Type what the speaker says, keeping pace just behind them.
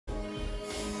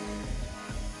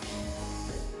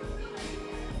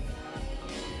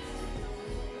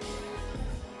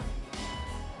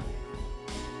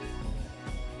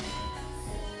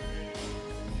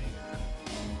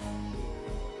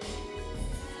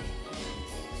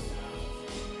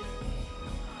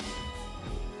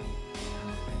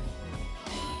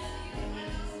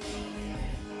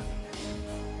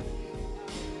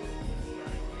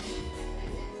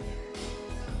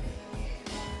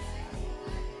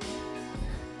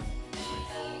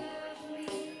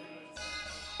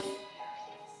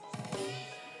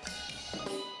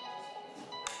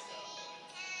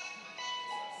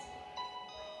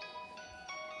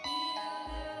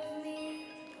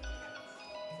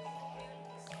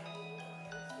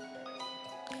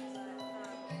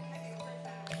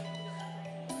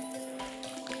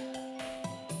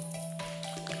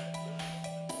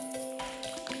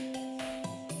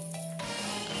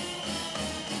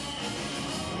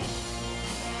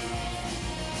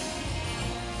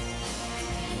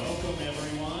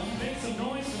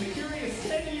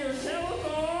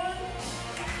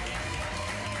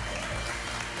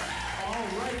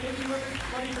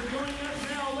everybody for joining us.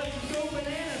 Now let's go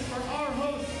bananas for our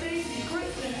hosts, Stacey,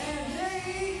 Kristen, and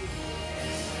Nate.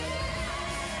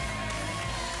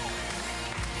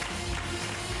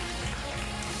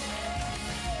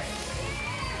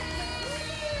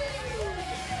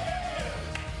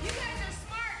 You guys are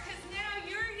smart because now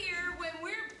you're here when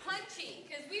we're punchy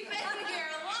because we've been here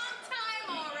a long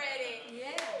time already.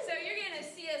 Yeah. So you're going to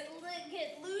see us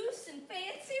get loose and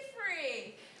fancy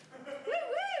free.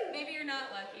 Woo-woo! Maybe you're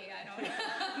not lucky, I don't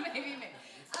know. Maybe.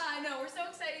 No, we're so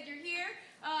excited you're here.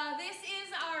 This is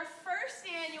our first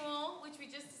annual, which we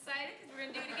just decided because we're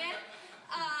going to do it again.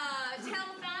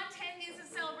 Telethon 10 years of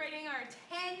celebrating our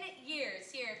 10 years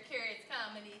here at Curious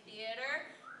Comedy Theater.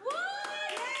 What?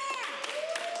 Yeah!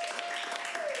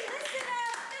 Listen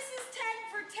up, this is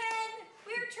 10 for 10.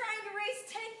 We're trying to raise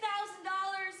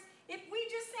 $10,000. If we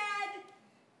just had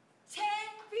 10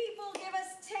 people give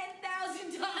us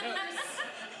 $10,000.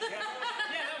 Yeah,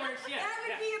 that works, yeah. That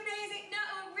would be amazing. No,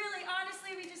 really,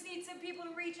 honestly, we just need some people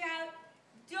to reach out.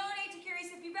 Donate to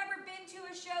Curious. If you've ever been to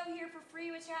a show here for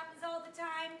free, which happens all the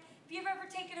time, if you've ever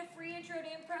taken a free intro to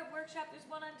improv workshop, there's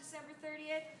one on December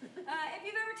 30th. If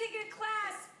you've ever taken a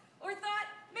class or thought,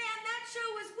 man, that show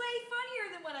was way funnier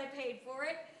than what I paid for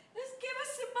it, just give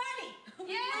us some money.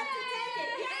 We'd love to take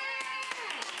it. Yeah!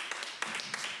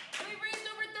 We've raised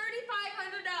over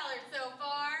 $3,500 so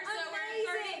far, so we're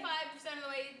 35% of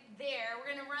the way there.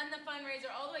 We're going to run the fundraiser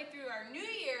all the way through our New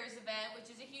Year's event, which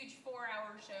is a huge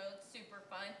 4-hour show. It's super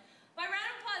fun. By round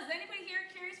of applause, is anybody here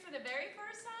curious for the very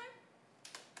first time?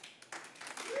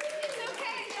 It's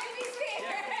okay, don't be scared.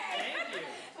 Yeah, thank you.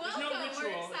 Welcome, no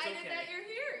ritual. we're excited that you're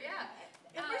here, yeah.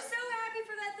 And we're so happy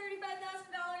for that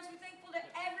 $35,000. We're thankful to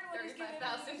everyone who's given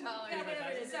us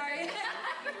 $35,000. Sorry.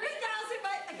 3,000,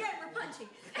 but again, we're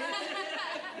punchy.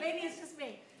 Maybe it's just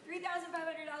me. $3,500,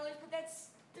 but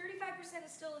that's 35%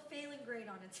 is still a failing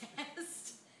grade on a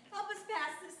test. Help us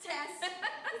pass this test.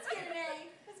 Let's get an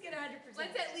A. Let's get 100%.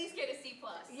 Let's at least get a C+.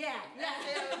 Yeah. That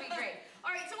would be great.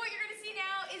 All right, so what you're going to see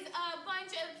now is a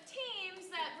bunch of teams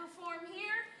that perform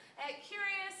here at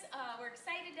Curious. We're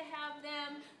excited to have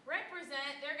them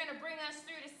represent. They're going to bring us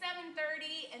through to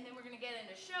 7:30, and then we're going to get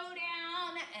into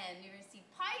Showdown, and you're going to see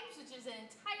Pipes, which is an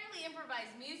entirely improvised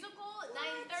musical at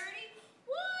 9:30.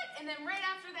 What? And then right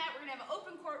after that, we're going to have an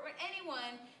open court where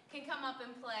anyone can come up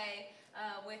and play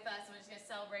with us, and we're just going to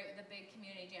celebrate with a big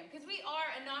community jam. Because we are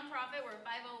a nonprofit, we're a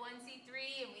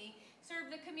 501c3, and we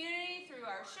serve the community through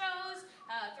our shows,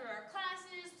 through our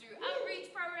classes, through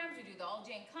outreach programs. We do the All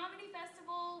Jane Comedy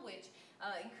Festival, which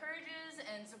encourages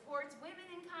and supports women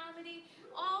in comedy,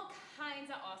 all kinds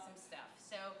of awesome stuff.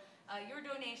 So your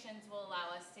donations will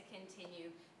allow us to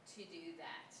continue to do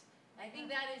that. I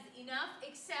think that is enough,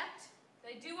 except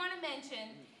I do want to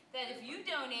mention that if you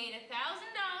donate $1,000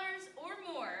 or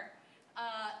more,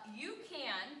 you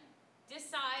can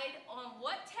decide on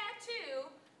what tattoo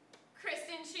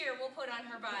Kristen Shear will put on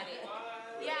her body.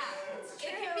 Yeah, it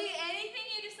can be anything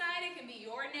you decide. It can be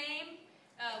your name,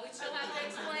 which she'll have to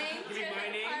explain to her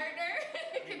partner.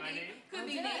 Could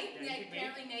be Nate. Yeah,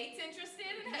 apparently Nate's interested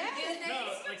in having his name.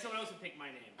 No, like someone else would pick my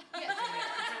name. Yeah. For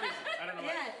some reason. I don't know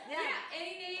why. Yeah,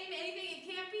 any name, anything. It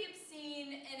can't be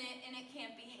obscene and it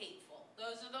can't be hateful.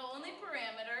 Those are the only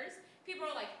parameters. People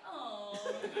are like, oh,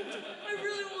 I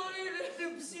really wanted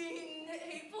an obscene,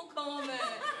 hateful comment.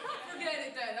 Forget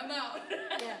it then, I'm out.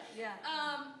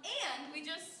 And we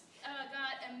just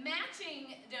got a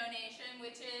matching donation,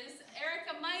 which is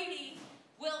Erica Mighty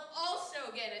will also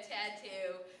get a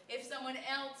tattoo if someone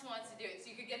else wants to do it.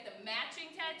 So you could get the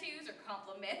matching tattoos or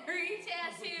complimentary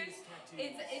tattoos.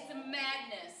 It's a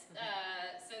madness.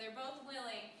 So they're both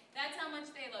willing. That's how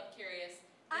much they love Curious.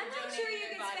 I'm not sure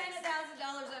you can spend $1,000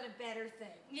 on a better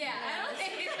thing. Yeah, I don't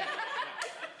think so.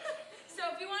 So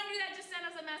if you want to do that, just send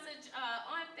us a message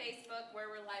on Facebook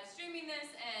where we're live streaming this,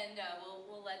 and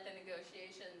we'll let the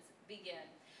negotiations begin.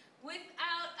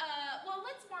 Well,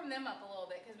 let's warm them up a little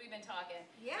bit because we've been talking.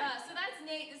 Yeah. So that's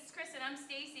Nate. This is Kristen. I'm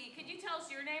Stacey. Could you tell us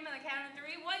your name on the count of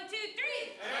 3? 1, 2,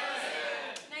 3.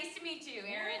 Aaron. Nice to meet you,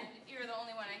 Aaron. You're the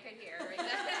only one I could hear. Right?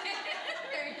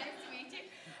 Very nice to meet you.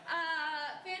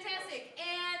 Fantastic.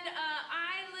 And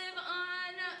I live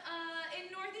in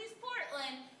Northeast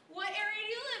Portland. What area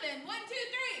do you live in? 1,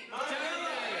 2, 3.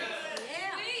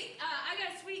 Yeah. Sweet. I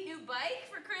got a sweet new bike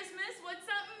for Christmas. What's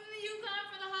something you got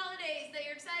for the holidays that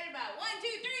you're excited about? 1, 2,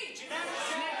 3.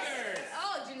 Snickers.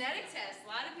 Oh, genetic test. A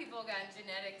lot of people got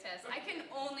genetic tests. I can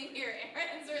only hear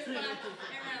Aaron's response.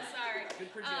 Aaron, sorry.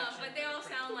 Good projection. But they all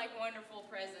sound like wonderful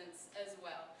presents as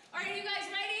well. All right, you guys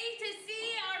ready to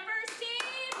see our first team?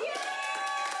 Yeah!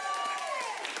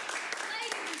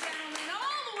 Ladies and gentlemen,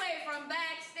 all the way from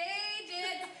backstage,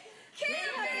 it's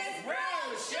Campus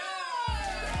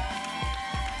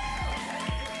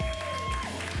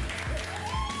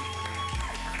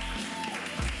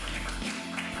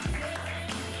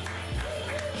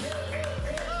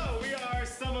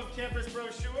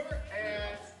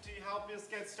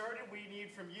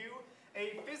from you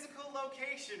a physical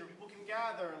location where people can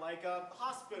gather, like a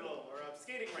hospital or a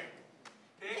skating rink.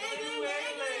 Piggly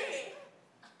Wiggly!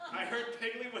 I heard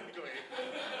Piggly Wiggly.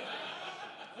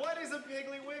 What is a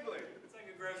Piggly Wiggly? It's like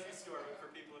a grocery store, but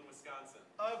for people in Wisconsin.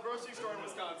 A grocery store in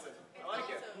Wisconsin. I like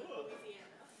it. Louisiana.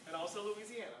 And also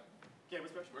Louisiana.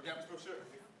 Campus Brochure. We're Campus Brochure.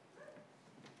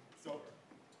 It's over.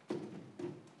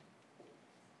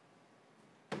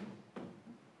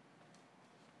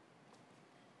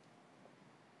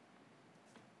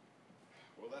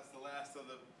 Well, that's the last of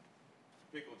the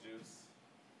pickle juice.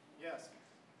 Yes.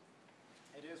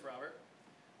 It is, Robert.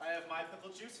 I have my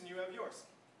pickle juice and you have yours.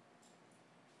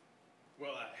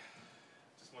 Well, I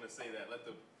just want to say that. Let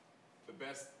the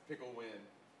best pickle win.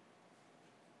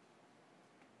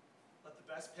 Let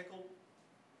the best pickle...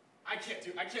 I can't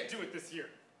do it this year.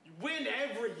 You win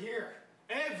every year.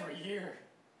 Every year.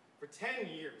 For 10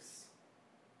 years.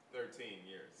 13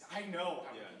 years. I know.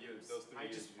 Yeah, those 3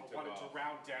 years you took wanted off. to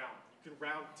round down. You can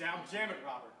round down. Jam it,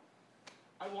 Robert.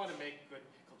 I want to make good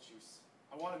pickle juice.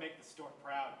 I want to make the store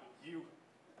proud, but you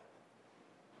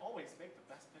always make the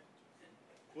best pickle juice.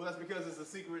 Well, that's because it's a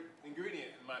secret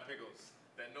ingredient in my pickles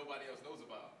that nobody else knows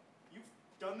about. You've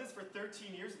done this for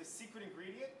 13 years, the secret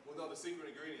ingredient? Well, no, the secret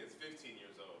ingredient is 15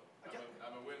 years old. Okay.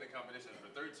 I've been winning the competition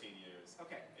for 13 years.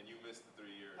 Okay. And you missed the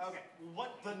 3 years. Okay.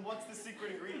 Then what's the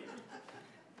secret ingredient?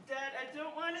 Dad, I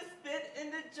don't want to spit in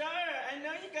the jar. I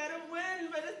know you gotta win,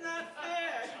 but it's not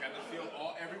fair. I got to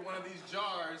fill every one of these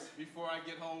jars before I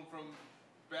get home from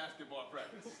basketball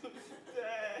practice.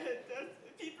 Dad,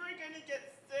 people are gonna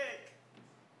get sick.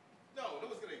 No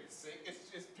one's gonna get sick.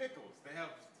 It's pickles. They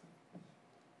have...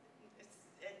 It's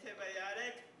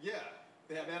antibiotic. Yeah,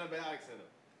 they have antibiotics in them.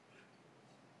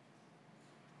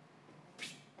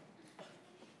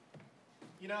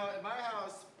 You know, at my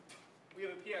house, we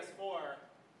have a PS4.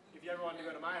 If you ever wanted to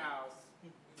go to my house,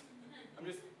 I'm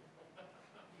just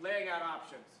laying out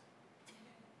options.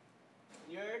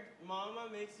 Your mama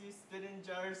makes you spit in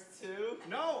jars too?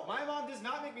 No, my mom does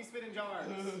not make me spit in jars.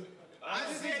 I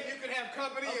just said you could have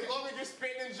company as long as you're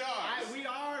spitting in jars. We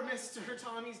are Mr.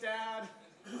 Tommy's dad.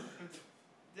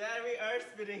 Dad, we are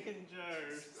spitting in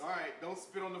jars. All right, don't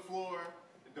spit on the floor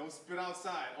and don't spit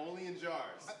outside. Only in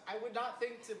jars. I would not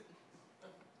think to...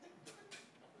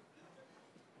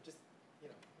 Just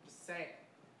saying.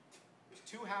 There's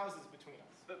 2 houses between us.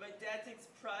 But my dad takes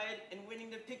pride in winning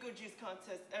the pickle juice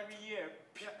contest every year.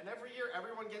 Yeah, and every year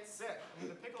everyone gets sick. I mean,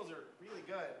 the pickles are really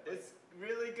good. It's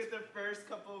really good the first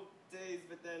couple days,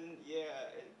 but then,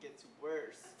 yeah, it gets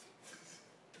worse.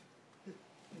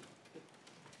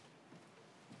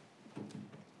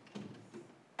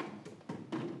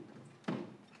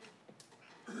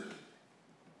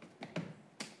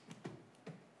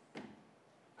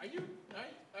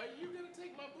 Are you gonna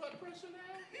take my blood pressure now?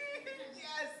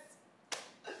 Yes!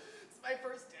 It's my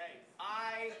first day.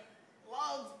 I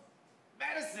love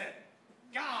medicine.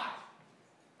 God!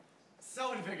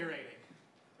 So invigorating.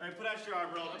 All right, put out your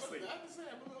arm, roll up your sleeve. I have to say,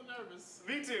 I'm a little nervous.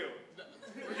 Me too.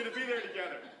 We're gonna be there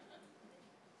together.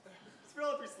 Just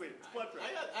roll up your sleeve. It's blood pressure.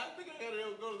 I think I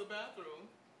gotta go to the bathroom.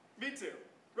 Me too.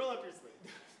 Roll up your sleeve.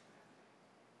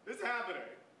 This is happening.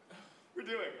 We're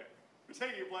doing it. We're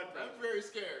taking your blood pressure. I'm very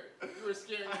scared. You were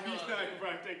scaring me.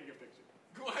 I'm taking a picture.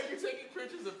 Why are you taking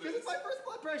pictures of Because this? it's my first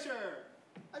blood pressure.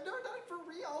 I've never done it for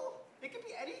real. It could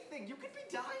be anything. You could be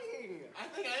dying.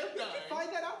 I think I am We dying. can find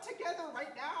that out together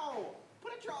right now.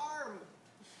 Put out your arm.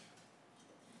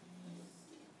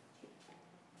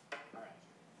 All right.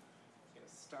 I'm gonna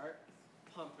start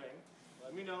pumping.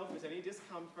 Let me know if there's any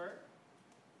discomfort.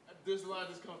 There's a lot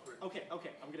of discomfort. Okay.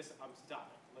 I'm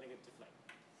stopping. Letting it deflate.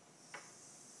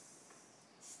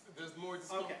 There's more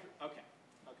discomfort. Okay.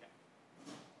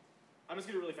 I'm just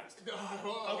gonna do it really fast. Okay.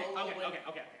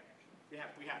 Okay. We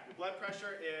have it. Your blood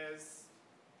pressure is,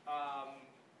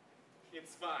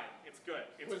 it's fine. It's good.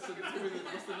 What's the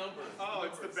number? Oh,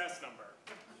 it's the best number.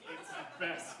 It's the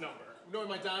best number. No,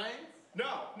 am I dying?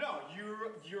 No.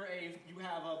 You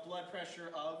have a blood pressure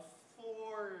of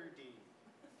 40.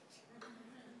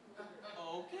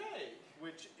 Okay.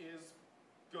 Which is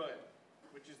good.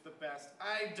 Which is the best.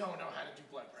 I don't know how to do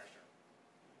blood pressure.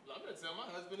 Well, I'm gonna tell my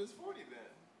husband is 40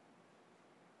 then.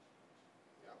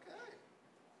 Okay.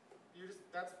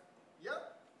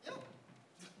 Yep.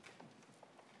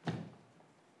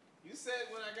 You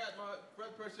said when I got my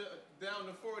blood pressure down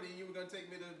to 40, you were gonna take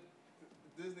me to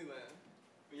Disneyland.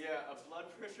 Yeah, a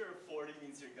blood pressure of 40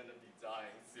 means you're gonna be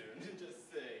dying soon.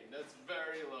 Just saying, that's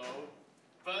very low.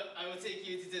 But I will take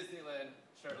you to Disneyland,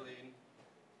 Charlene.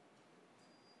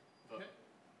 But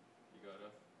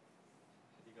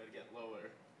you gotta get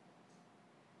lower.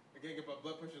 I can't get my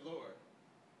blood pressure lower.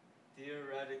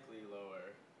 Theoretically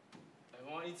lower.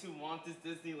 me to want this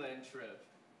Disneyland trip?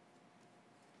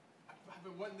 I've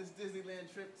been wanting this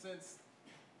Disneyland trip since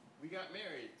we got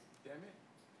married. Damn it.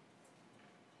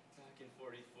 Back in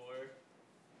 44.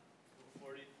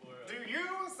 44. Do you,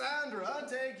 Sandra,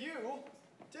 take you,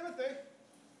 Timothy,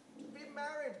 to be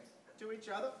married to each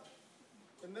other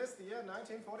in this, the year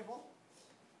 1944?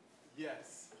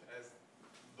 Yes, as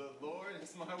the Lord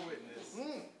is my witness.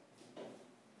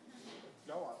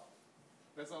 Go on.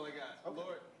 That's all I got. Okay.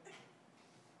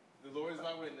 The Lord is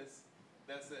my witness.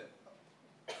 That's it.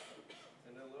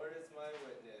 And the Lord is my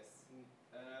witness,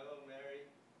 and I will marry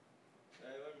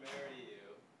you,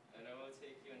 and I will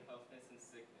take you in healthness and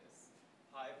sickness,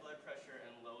 high blood pressure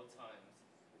and low times.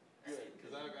 Good,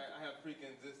 because I have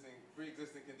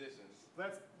pre-existing conditions.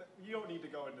 You don't need to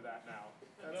go into that now.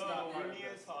 That's No, not part we of need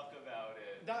this. to talk about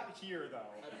it. Not here,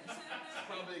 though. It's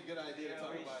probably a good idea to Yeah,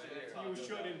 talk we about it should here. talk. You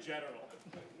should in general.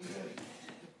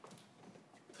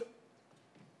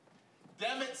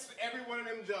 Damn it, every one of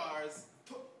them jars.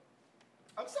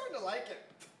 I'm starting to like it.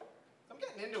 I'm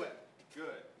getting into it.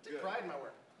 Good, Take good. pride in my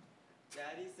work.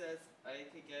 Daddy says I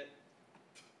could get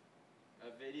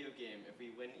a video game if we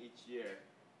win each year.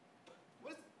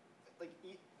 What is,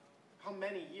 how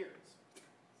many years?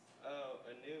 Oh,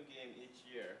 a new game each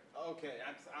year. Okay,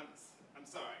 I'm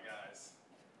sorry, guys.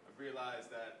 I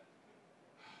realized that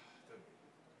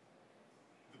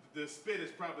the spit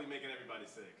is probably making everybody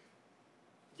sick.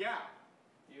 Yeah.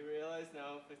 You realize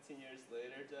now, 15 years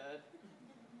later, Dad?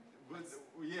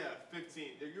 Yeah,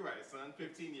 15. You're right, son.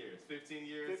 15 years. 15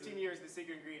 years. 15 years, the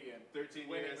secret ingredient.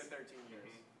 13 Winning years. with 13 years.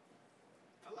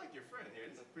 I like your friend here.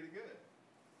 This is pretty good.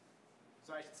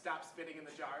 So I should stop spitting in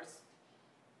the jars?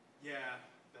 Yeah,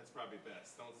 that's probably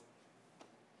best. No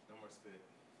more spit.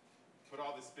 Put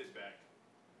all the spit back.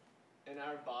 In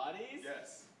our bodies?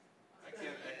 Yes. I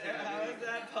can't How have is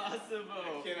that possible?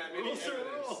 I can't have any Rules are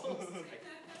evidence.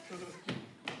 rules.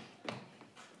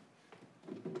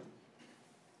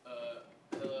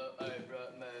 Hello, I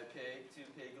brought my pig to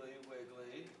Piggly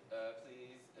Wiggly.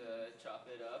 Please chop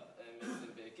it up and make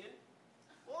some bacon.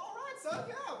 Well, all right, son,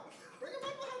 yeah. Bring him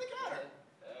up behind the counter.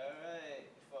 Alright,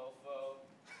 Fofo.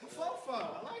 Fofo,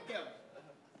 I like him.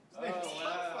 His Oh, name's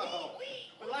wow. Fofo.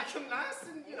 We like him nice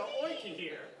and, oinky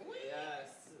here. Yes.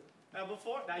 Now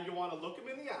you want to look him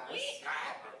in the eyes.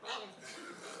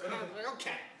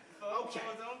 Okay. Fofo, Okay.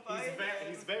 don't bite him.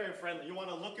 He's very friendly. You want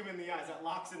to look him in the eyes. That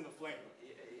locks in the flavor.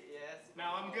 Yes.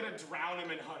 Now I'm going to drown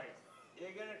him in honey.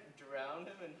 You're gonna drown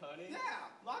him in honey? Yeah,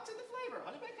 locks in the flavor.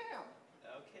 Honey baked ham.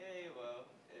 Okay, well,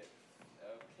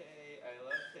 okay, I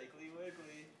love Piggly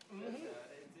Wiggly. That's how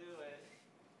they do it.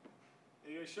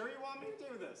 Are you sure you want me to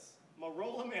do this? I'm going to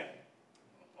roll him in.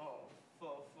 Oh,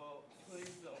 Fofo, please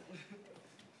don't.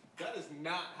 That is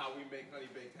not how we make honey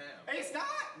baked ham. Hey, it's not?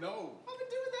 No. I've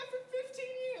been doing that for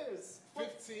 15 years.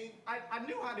 15? I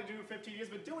knew how to do 15 years,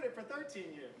 but doing it for 13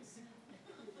 years.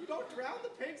 You don't drown the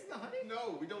pigs in the honey?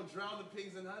 No, we don't drown the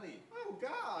pigs in honey. Oh,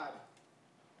 God.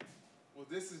 Well,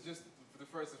 this is just the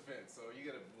first offense, so you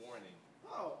get a warning.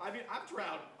 Oh, I mean, I've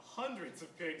drowned hundreds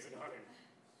of pigs in honey.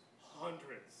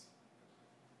 Hundreds.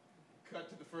 Cut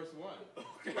to the first one.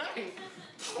 Okay.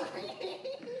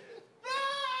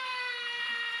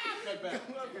 Cut back.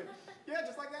 Okay. Yeah,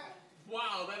 just like that.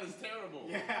 Wow, that is terrible.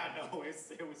 Yeah, no,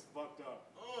 it was fucked up.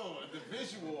 Oh, the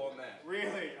visual on that.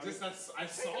 Really? I Take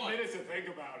saw a it. minute to think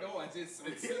about it. No, it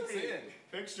sinks Really? in.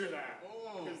 Picture that.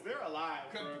 Oh. Because they're alive.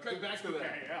 Cut back to that.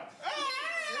 Okay, yeah.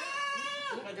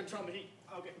 I control the heat.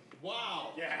 Okay.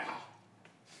 Wow. Yeah.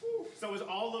 Whew. So is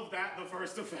all of that the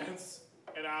first offense?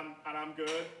 And I'm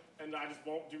good? And I just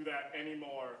won't do that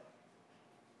anymore?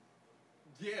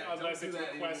 Yeah, Unless don't do it's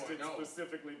that requested anymore. No.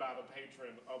 specifically by the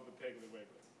patron of the Piggly Wiggly.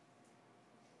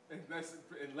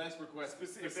 Unless requested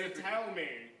If they tell me,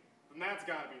 then that's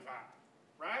got to be fine,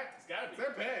 right? It's gotta be.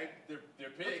 They're pig. They're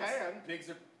pigs. They're paying.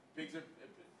 Pigs are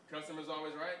customers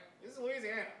always right. This is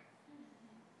Louisiana.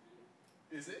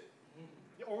 Is it?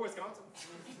 Yeah, or Wisconsin.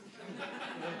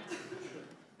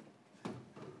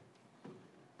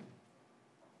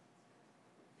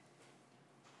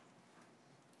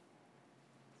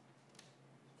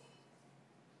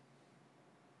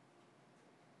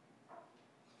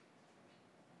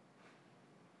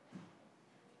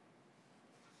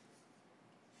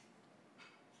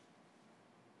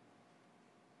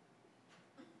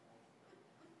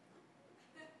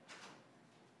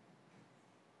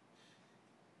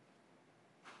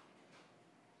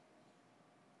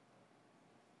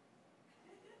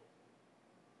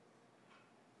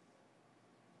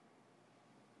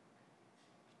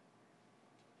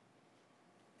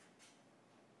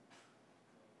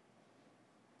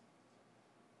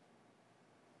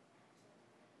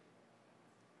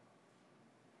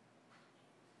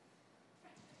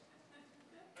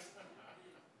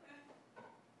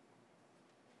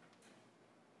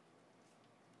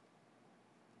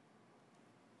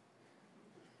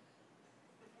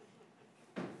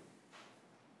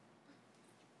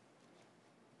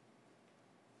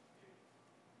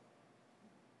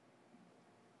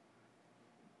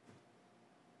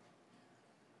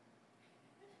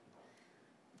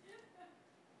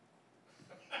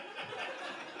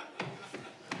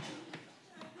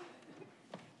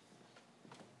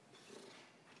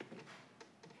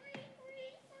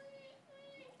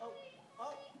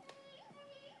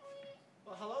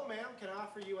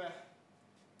 offer you a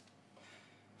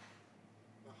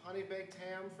honey-baked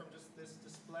ham from just this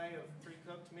display of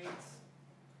pre-cooked meats?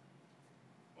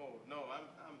 Oh no, I'm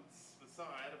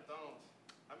sorry, I don't.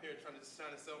 I'm here trying to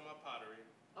sell my pottery.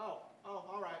 Oh,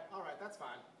 all right, that's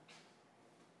fine.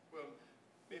 Well,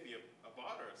 maybe a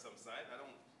barter of some sort. I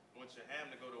don't want your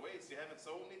ham to go to waste. You haven't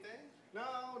sold anything? No.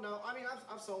 I mean,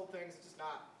 I've sold things. It's just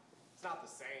it's not the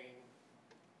same.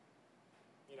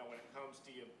 You know, when it comes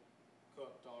to you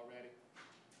cooked already.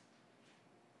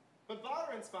 But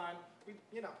bartering's fine.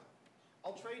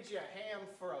 I'll trade you a ham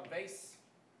for a vase.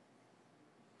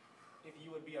 If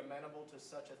you would be amenable to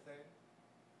such a thing.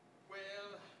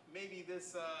 Well, maybe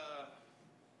this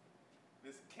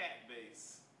cat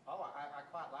vase. Oh, I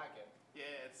quite like it.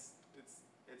 Yeah,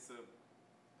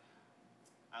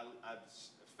 I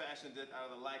fashioned it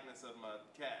out of the likeness of my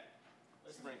cat,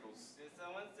 Sprinkles. Did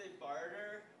someone say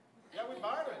barter? Yeah, we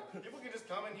barter. People can just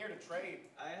come in here to trade.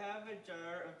 I have a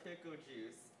jar of pickle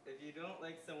juice. If you don't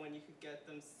like someone, you could get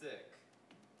them sick.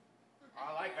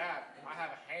 I like that. I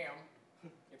have a ham.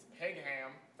 It's pig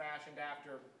ham, fashioned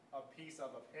after a piece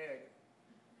of a pig.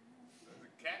 There's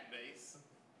a cat base,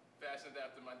 fashioned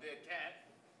after my dead cat.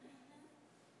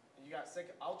 And you got sick.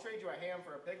 I'll trade you a ham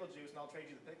for a pickle juice, and I'll trade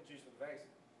you the pickle juice for the vase.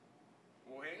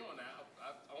 Well, hang on now.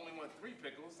 I only want 3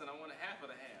 pickles, and I want a half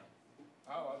of the ham.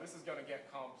 Oh, well, this is gonna get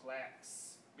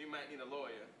complex. We might need a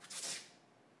lawyer.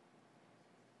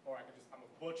 Or I'm a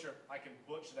butcher. I can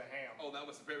butcher the ham. Oh, that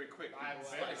was very quick. I'm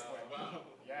very quick. Wow.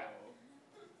 Yeah.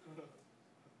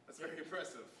 That's very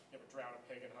impressive. You ever drown a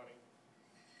pig in honey?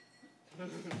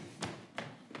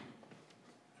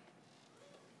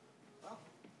 Well,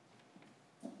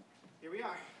 here we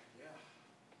are. Yeah.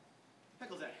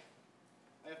 Pickle day.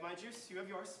 I have my juice, you have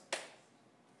yours.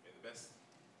 May the best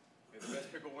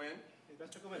pickle win. May the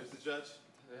best pickle win. Mr. Judge.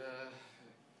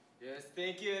 Yes,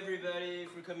 thank you everybody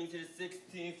for coming to the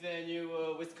 16th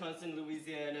annual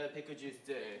Wisconsin-Louisiana Pickle Juice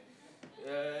Day.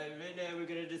 Right now we're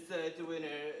gonna decide the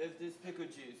winner of this pickle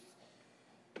juice.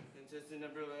 Contestant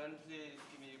number 1, please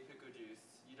give me your pickle juice.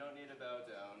 You don't need to bow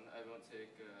down. I won't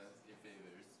take your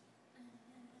favors.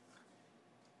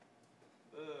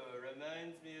 Oh,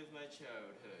 reminds me of my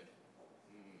childhood.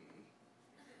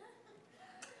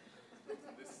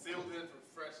 It's sealed in for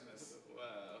freshness.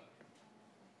 Wow.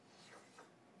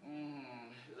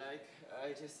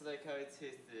 I just like how it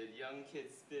tasted. Young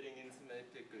kids spitting into my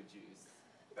pickle juice.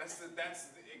 That's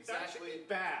exactly That should be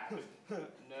bad.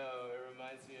 No, it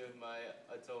reminds me of my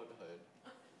adulthood.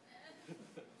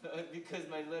 Because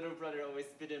my little brother always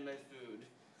spit in my food.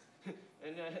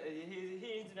 And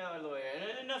he's now a lawyer.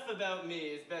 And enough about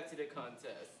me, it's back to the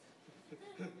contest.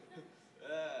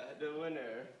 The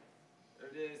winner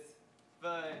of this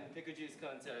fun pickle juice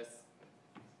contest.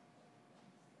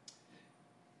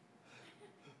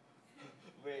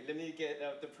 Wait, let me get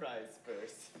out the prize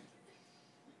first.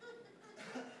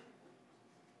 I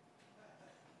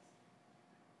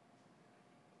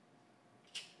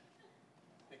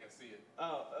think I see it.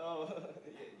 Oh,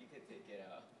 yeah, you can take it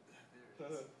out. There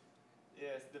it is.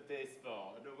 Yes, the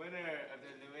baseball. The winner of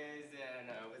the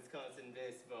Louisiana Wisconsin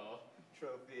baseball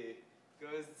trophy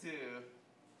goes to...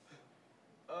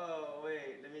 Oh,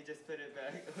 wait, let me just put it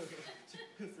back.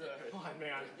 Sorry. Come on,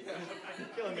 man. Yeah, You're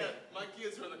killing me. my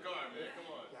kids are in the car, man.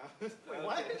 Come on. Yeah. Wait,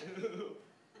 what?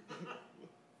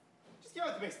 Just give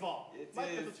out the baseball. It My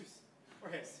is. pickle juice. Or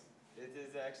his. It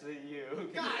is actually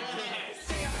you. God,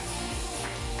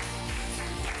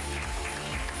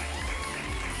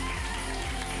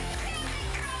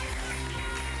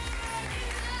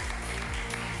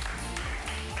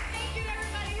 Thank you to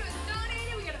everybody who has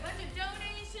donated. We got a bunch of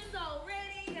donations already.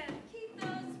 Gotta keep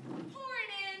those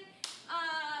pouring in,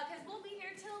 because we'll be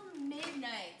here till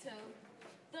midnight. So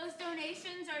those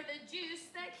donations are the juice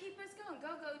that keep us going.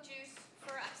 Go juice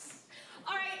for us.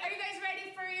 All right, are you guys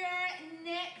ready for your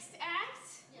next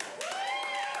act?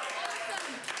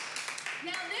 Awesome.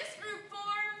 Now this group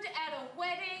formed at a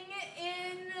wedding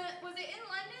was it in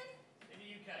London? In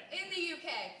the UK. In the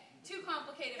UK. Too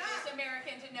complicated for this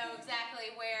American to know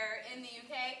exactly where in the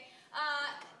UK.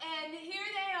 And here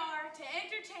they are to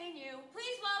entertain you.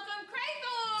 Please welcome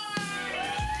Crathorne!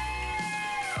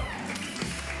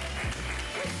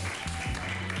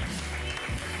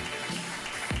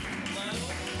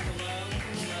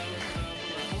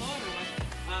 Hello,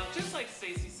 everyone. Just like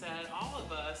Stacey said, all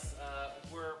of us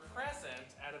were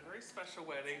present at a very special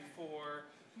wedding for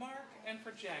Mark and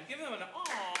for Jenn. Give them an aww.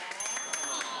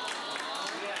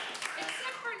 Yeah.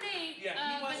 Except for Nate, Yeah,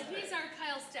 he but wasn't he's our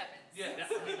Kyle Stebbins. Yeah.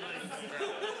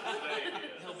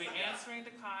 He'll be answering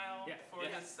to Kyle for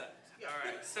his set. All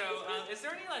right. So, is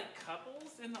there any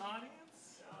couples in the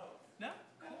audience? No. No?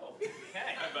 Cool.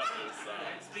 Okay. I bet it was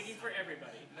Speaking for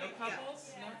everybody. No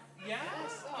couples? No?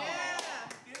 Yes? Oh.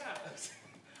 Yeah.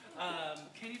 Yeah.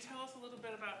 Can you tell us a little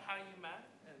bit about how you met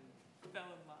and fell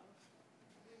in love?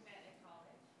 We met at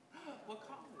college. What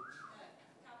college?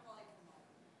 Cal Poly Pomona.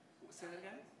 Say that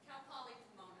again? Cal Poly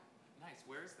Pomona. Nice.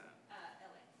 Where is that?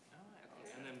 LA. Oh, okay.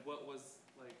 And then what was,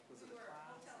 like, was it We a were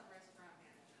class? hotel and restaurant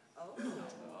managers.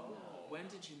 Oh. When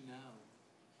did you know?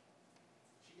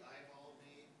 She eyeballed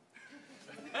me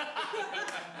when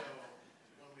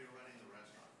we were running the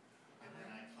restaurant, and then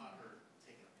I caught her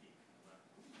taking a peek.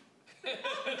 I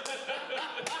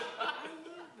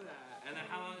love that. And then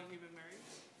how long have you been married?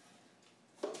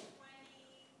 27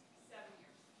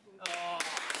 years. Oh.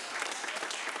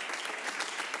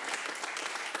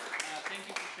 Thank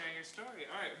you for sharing your story.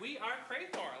 All right, we are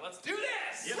Crathorne. Let's do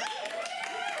this! Yep.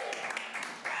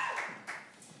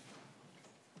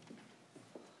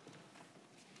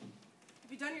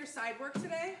 Have you done your side work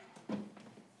today?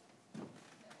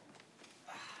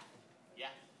 Yeah.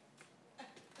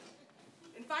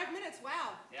 In 5 minutes,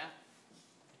 wow. Yeah.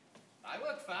 I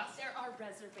work fast. There are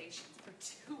reservations for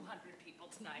 200 people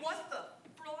tonight. What the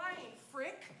flying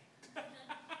frick?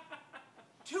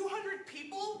 200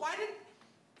 people? Why didn't...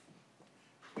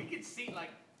 We could seat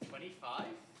like 25.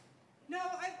 No,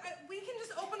 we can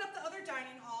just open up the other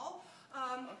dining hall.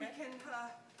 Okay.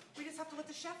 We just have to let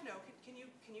the chef know. Can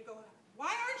you go? Why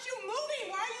aren't you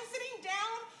moving? Why are you sitting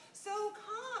down so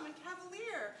calm and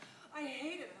cavalier? I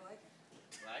hate it. I like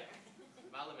it. Right?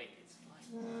 Malamy, it's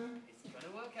fine. It's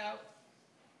gonna work out.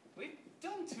 We've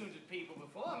done 200 people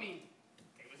before. I mean,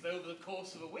 it was over the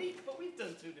course of a week, but we've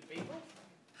done 200 people.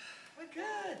 We're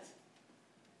good.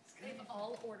 They've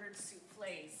all ordered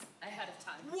souffles ahead of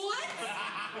time. What?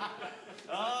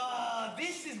 Oh,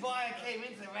 this is why I came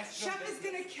into the restaurant. Chef is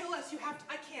gonna kill us. You have to.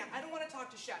 I can't. I don't want to talk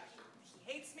to Chef.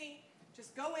 He hates me.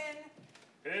 Just go in.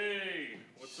 Hey,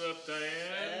 what's up, Diane?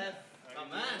 Chef, How come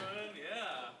you on. doing?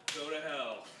 Yeah, go to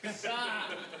hell.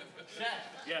 Chef,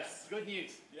 Yes. good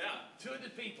news. Yeah.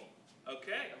 200 people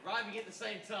Okay. arriving at the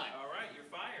same time. All right, you're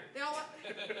fired. They all.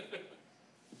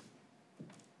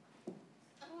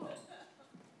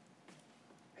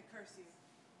 I curse you.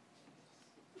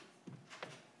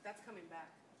 That's coming back.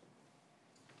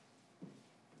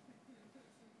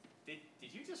 Did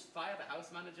you just fire the house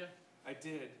manager? I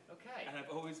did. Okay. And I've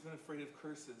always been afraid of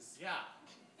curses. Yeah.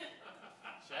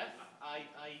 Chef, I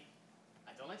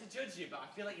don't like to judge you, but I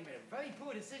feel like you made a very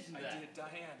poor decision there. I did.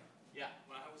 Diane, Yeah.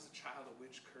 when I was a child, a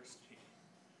witch cursed me.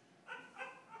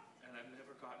 And I've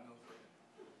never gotten over it.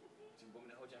 Do you want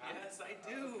me to hold your hand? Yes, I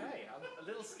do. Okay, I'm a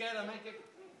little scared I'll make it...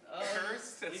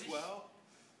 Cursed you as just- well?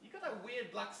 You got that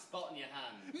weird black spot on your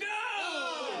hand. No!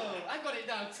 Oh, I got it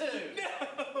now too.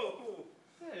 No!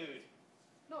 Dude,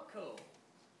 not cool.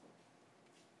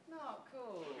 Not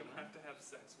cool. We're gonna have to have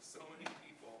sex with so many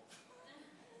people.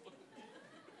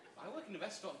 I work in the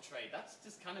restaurant trade. That's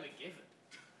just kind of a given.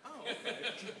 Oh,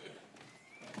 okay.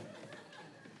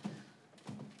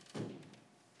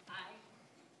 I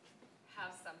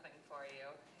have something for you.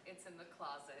 It's in the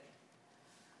closet.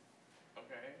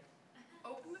 Okay.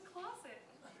 Open the closet.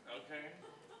 Okay.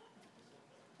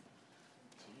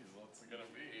 Jeez, what's it gonna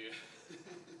be?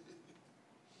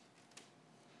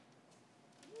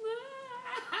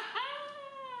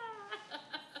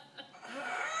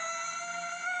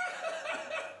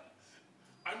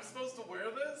 I'm supposed to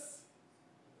wear this?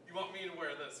 You want me to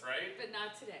wear this, right? But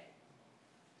not today.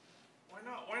 Why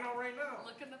not? Why not right now?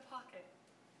 Look in the pocket.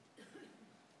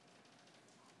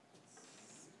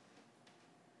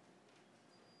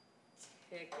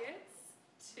 Tickets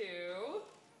to...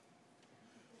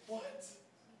 What?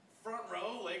 Front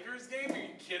row Lakers game? Are you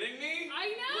kidding me?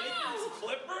 I know! Lakers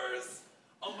Clippers?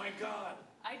 Oh my god.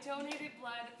 I donated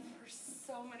blood for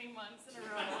so many months in a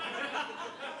row.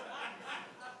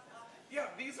 Yeah,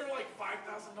 these are like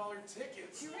 $5,000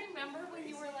 tickets. Do you remember when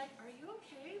you were like, are you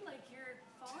okay? Like you're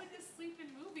falling asleep in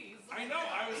movies. I know,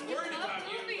 I was And you worried love about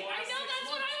you. movies. I know, that's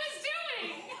what I was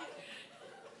doing!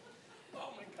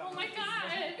 Oh my god. Oh my god!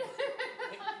 Thank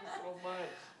you so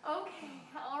much. Okay,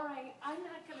 alright. I'm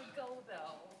not gonna go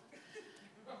though.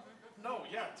 No,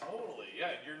 yeah, totally.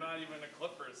 Yeah, you're not even a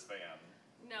Clippers fan.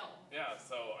 No. Yeah,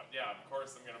 so, yeah, of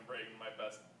course I'm gonna bring my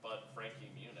best bud,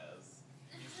 Frankie Muniz.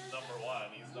 He's number one.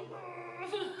 He's number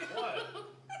what?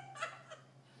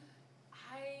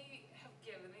 I have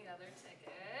given the other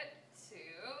ticket to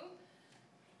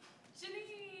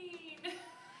Janine.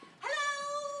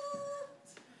 Hello!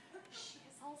 She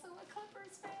is also a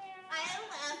Clippers fan. I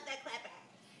love the Clippers.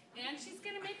 And she's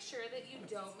gonna make sure that you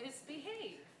don't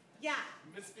misbehave. Yeah,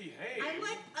 Misbehave? I'm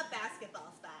like a basketball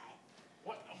spy.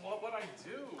 What would I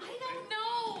do? I don't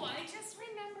know. I just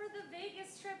remember the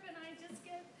Vegas trip and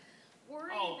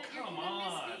worried Oh, that you're come gonna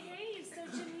on. misbehave, so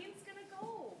Janine's gonna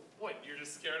go. What, you're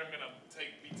just scared I'm gonna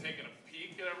be taking a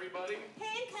peek at everybody?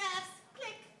 Handcuffs.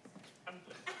 Click.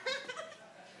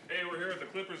 Hey, we're here at the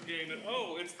Clippers game, and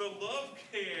oh, it's the love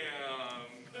cam.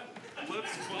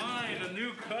 Let's find a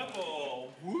new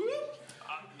couple. Whoop!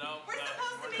 No, We're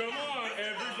supposed to make come out. on,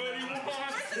 everybody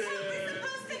watch We're it.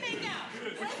 supposed to make out.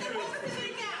 We're supposed to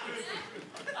make out.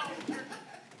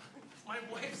 My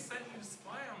wife sent you to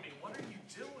spy on me. What are you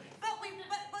doing? But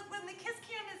when the kiss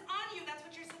cam is on you, that's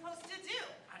what you're supposed to do.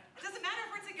 It doesn't matter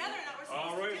if we're together or not. We're supposed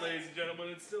All to right, do ladies and gentlemen,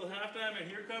 it's still halftime, and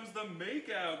here comes the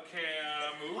makeout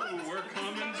cam. Ooh, we're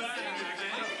coming back.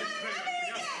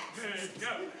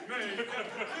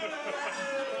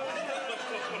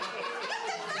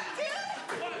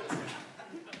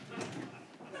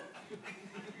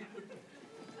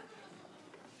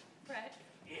 Brett,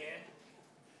 Yeah.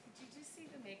 did you just see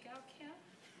the makeout cam?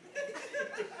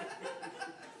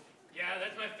 Yeah,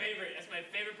 that's my favorite. That's my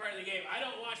favorite part of the game. I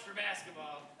don't watch for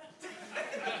basketball.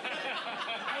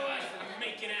 I watch for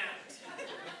making out.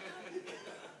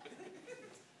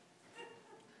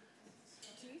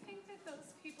 Do you think that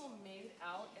those people made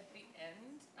out at the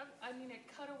end? I mean, it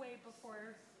cut away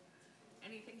before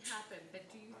anything happened, but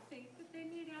do you think that they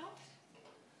made out?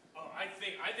 Oh, I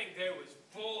think there was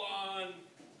full on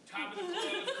top of the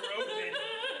clothes were open.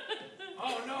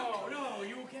 Oh no,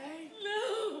 you okay?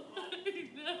 No,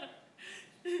 I'm not.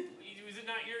 Was it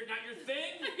not your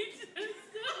thing?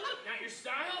 Not your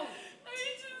style? I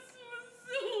just was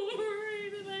so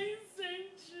worried and I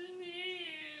sent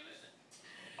Janine.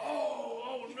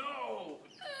 Oh no!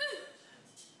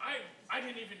 I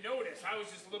didn't even notice. I was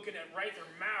just looking at their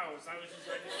mouths. I was just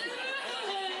like,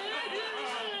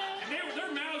 and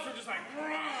their mouths were just like,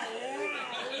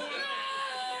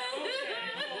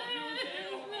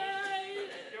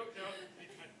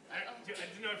 I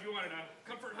didn't know if you wanted a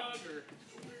comfort hug or.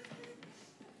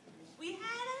 We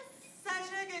had such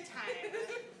a good time.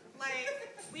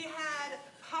 Like, we had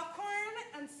popcorn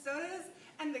and sodas,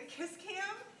 and the kiss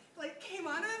cam, like, came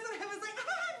on us, and I was like, no,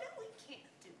 we can't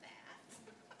do that.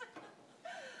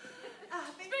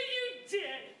 But you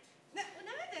did. No,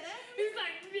 I didn't. He's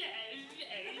like,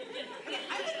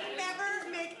 I would never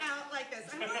make out like this.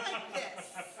 I'm more like this.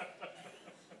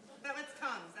 No, it's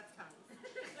tongues. That's tongues.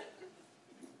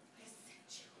 I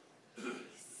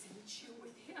sent you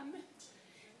with him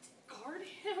to guard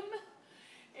him,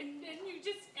 and then you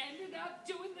just ended up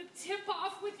doing the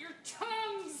tip-off with your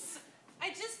tongues. I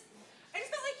just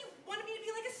felt like you wanted me to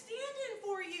be like a stand-in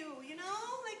for you, you know?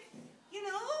 Like, you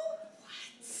know?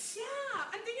 What? Yeah,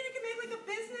 I'm thinking I could make like a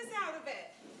business out of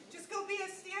it. Just go be a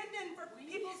stand-in for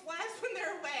people's wives when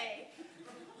they're away.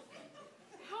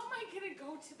 How am I gonna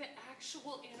go to the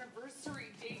actual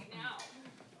anniversary date now?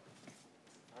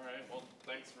 All right, well,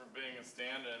 thanks for being a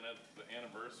stand-in at the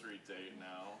anniversary date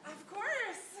now. Of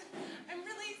course. I'm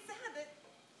really sad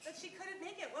that she couldn't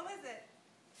make it. What was it?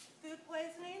 Food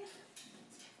poisoning?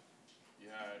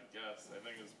 Yeah, I guess. I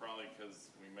think it's probably because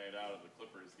we made out at the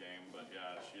Clippers game, but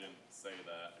yeah, she didn't say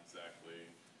that exactly.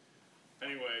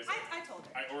 Anyways, I told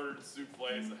her. I ordered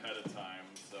souffles ahead of time,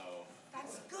 so.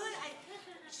 That's good.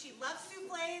 She loves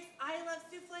souffles. I love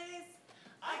souffles.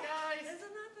 Hi, guys. Isn't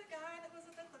that the guy that was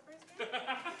at the Clippers game?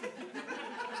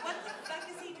 What the fuck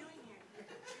is he doing here?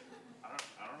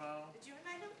 I don't know. Did you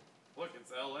invite him? Look, it's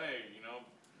LA, you know,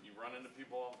 you run into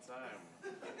people all the time.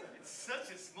 It's such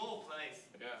a small place.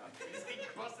 Yeah. You just keep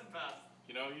crossing paths.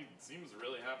 You know, he seems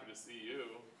really happy to see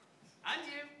you. And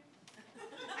you.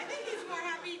 I think he's more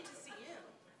happy to see you.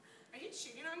 Are you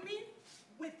cheating on me?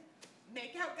 With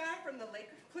makeout guy from the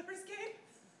Clippers game?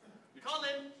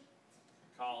 Colin.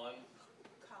 Colin,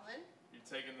 Colin? you're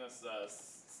taking this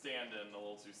stand-in a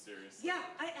little too seriously. Yeah,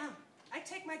 I am. I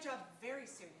take my job very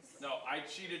seriously. No, I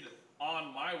cheated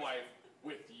on my wife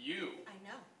with you. I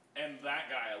know. And that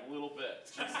guy a little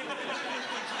bit. Just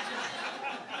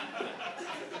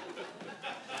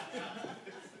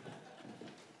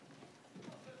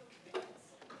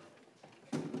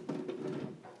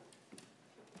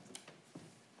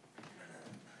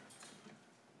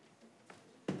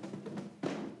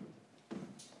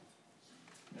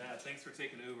Yeah, thanks for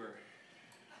taking Uber.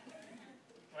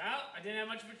 Well, I didn't have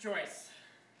much of a choice.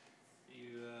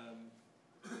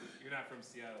 You're not from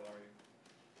Seattle, are you?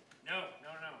 No,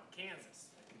 Kansas.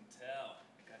 I can tell.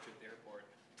 I got you at the airport.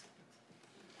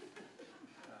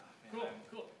 Man,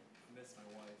 Cool. I miss my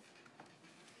wife.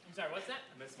 I'm sorry, what's that?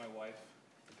 I miss my wife.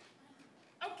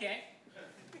 Okay.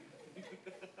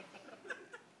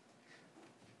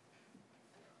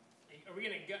 Are we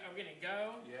gonna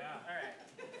go? Yeah. All right.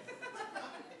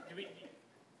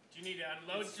 Do you need to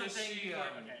unload It's just something? she, before-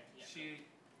 okay. Yeah. she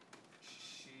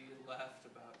left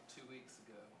about 2 weeks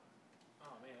ago.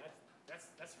 Oh man,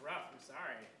 that's rough. I'm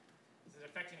sorry. Is it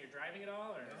affecting your driving at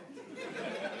all, or? No.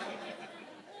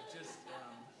 Just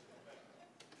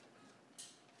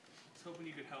was hoping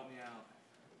you could help me out.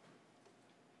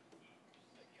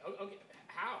 Okay,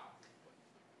 how?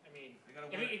 I mean, I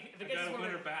got to win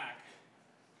her back.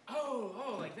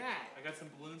 Oh, like that. I got some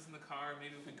balloons in the car.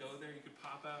 Maybe if we go there, you could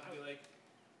pop out and be like,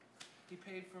 he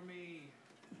paid for me.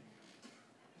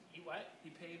 He what? He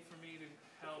paid for me to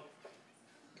help.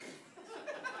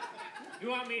 You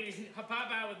want me to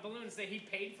pop out with balloons and say he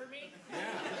paid for me? Yeah.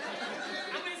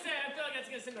 I'm gonna say I feel like that's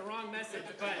gonna send the wrong message,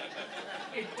 but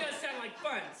it does sound like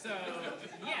fun, so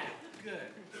yeah.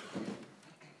 Good.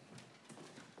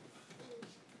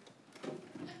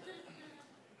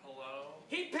 Hello?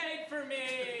 He paid for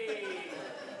me!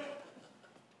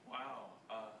 Wow.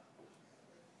 All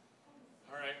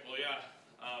right. Well, yeah.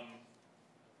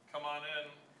 Come on in.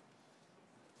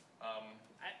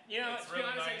 To be really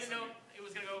honest, I nice didn't know it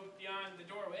was gonna go beyond the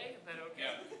doorway. Is that okay?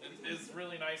 Yeah, it is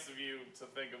really nice of you to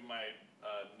think of my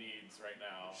needs right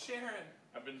now. Sharon.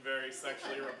 I've been very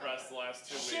sexually repressed the last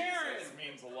 2 weeks. Sharon! This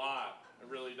means a lot. It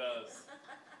really does.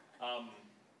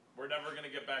 We're never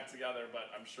gonna get back together, but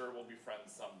I'm sure we'll be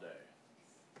friends someday.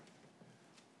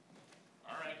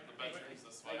 All right, the bedroom's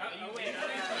this way. Wait.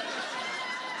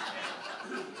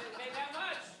 Pay that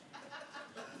much.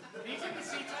 Can you take a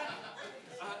seat tech?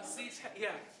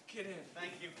 Yeah, get in.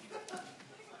 Thank you.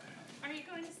 Are you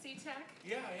going to C-Tech?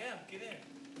 Yeah, I am. Get in.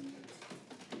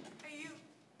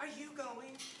 Are you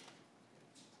going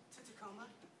to Tacoma?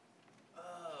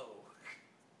 Oh.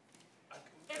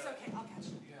 It's okay, I'll catch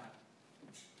you. Yeah.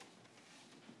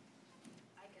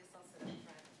 I guess I'll sit up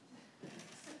front.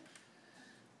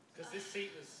 Because this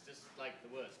seat was just like the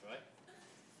worst, right?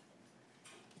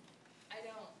 I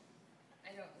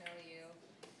don't know you,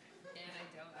 and I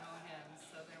don't know him,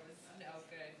 so there was no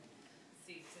good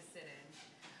seat to sit in.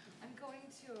 I'm going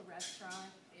to a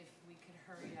restaurant if we could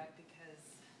hurry up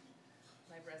because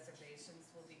my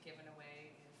reservations will be given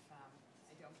away if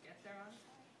I don't get there on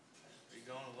time. Are you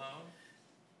going alone?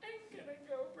 I'm gonna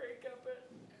go break up a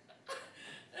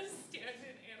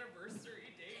stand-in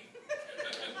anniversary date.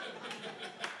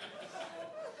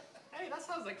 Hey, that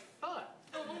sounds like fun.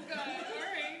 Oh God,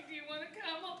 alright, do you wanna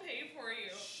come? I'll pay for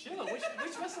you. Sure, which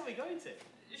restaurant are we going to?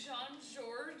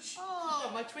 Jean-Georges. Oh,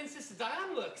 my twin sister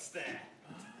Diane looks there.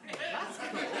 That's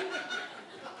cool.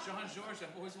 Jean-Georges,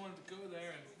 I've always wanted to go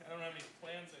there, and I don't have any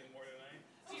plans anymore tonight.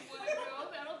 Do you wanna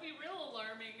go? That'll be real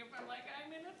alarming if I'm like,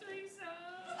 I'm in a threesome.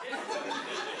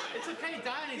 It's okay,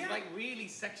 Diane is like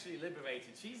really sexually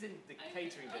liberated. She's in the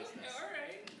catering business.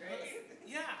 Alright, great.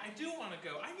 Yeah, I do want to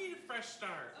go. I need a fresh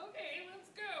start. Okay, let's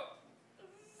go.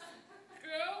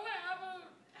 Go have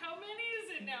how many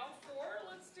is it now? 4?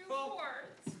 Let's do 4.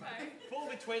 It's fine. 4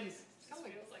 with twins. This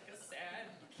feels like a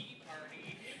sad key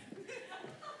party.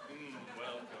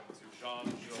 Welcome to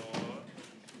Jean-Georges.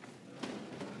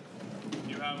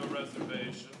 You have a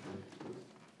reservation?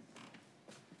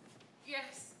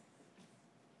 Yes.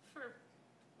 For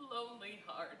Lonely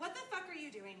Heart. What the fuck are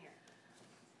you doing here?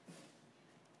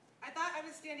 I thought I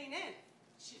was standing in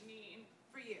Janine,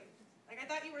 for you. Like, I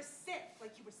thought you were sick,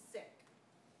 like you were sick.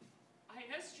 I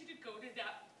asked you to go to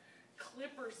that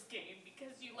Clippers game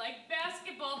because you like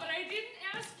basketball, but I didn't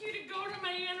ask you to go to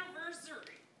my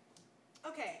anniversary.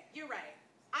 Okay, you're right.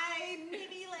 I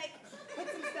maybe, like,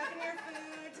 put some stuff in your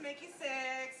food to make you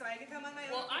sick so I can come on my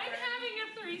own. Well, I'm having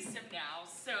a threesome now,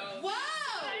 so Whoa!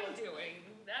 that's what I'm doing.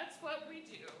 That's what we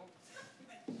do.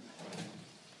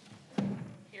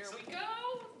 Here we go.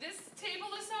 This table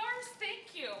is ours.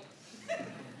 Thank you.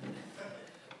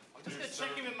 I'm just gonna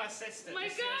check in with my sister. My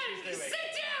just see what God, she's doing.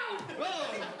 sit down! Whoa!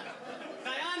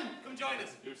 Diane, come join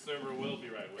us. Your server will be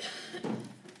right with you.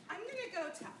 I'm gonna go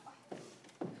tell.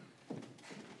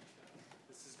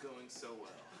 This is going so well.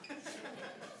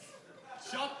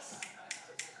 Shots.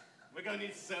 We're gonna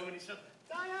need so many shots.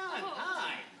 Diane, Oh.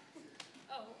 hi.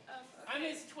 Oh, okay. I'm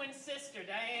his twin sister,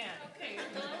 Diane. Okay,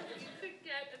 well, you could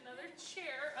get another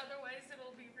chair, otherwise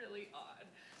it'll be really odd.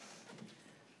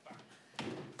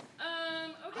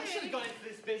 Okay. I should have gone into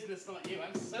this business, not you.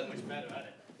 I'm so much better at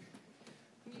it.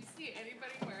 When you see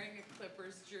anybody wearing a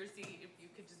Clippers jersey, if you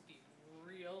could just be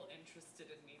real interested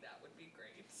in me, that would be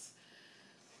great.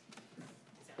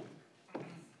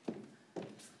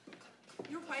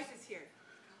 Your wife is here.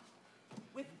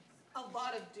 With a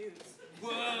lot of dudes.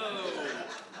 Whoa!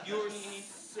 You're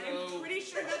so I'm pretty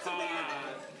sure that's a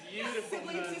hot. Beautiful.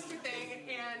 sibling sister thing,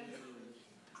 and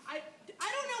I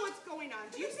don't know what's going on.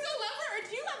 Do you still love her, or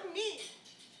do you love me?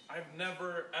 I've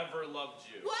never, ever loved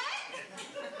you. What?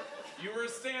 You were a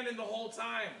stand-in the whole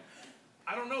time.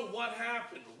 I don't know what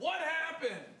happened. What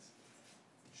happened?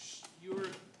 Shh, you're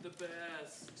the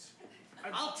best.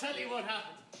 I'll tell you what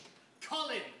happened.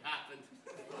 Colin happened.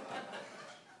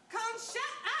 Colin, shut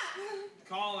up!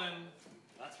 Colin.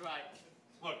 That's right.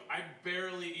 Look, I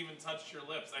barely even touched your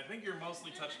lips. I think you're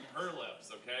mostly touching her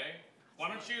lips, okay? Why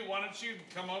don't you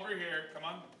come over here? Come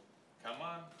on. Come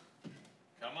on.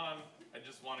 Come on. I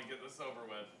just want to get this over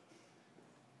with.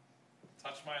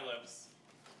 Touch my lips.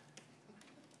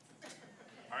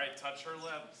 All right, touch her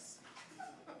lips.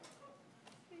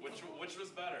 Which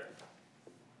was better?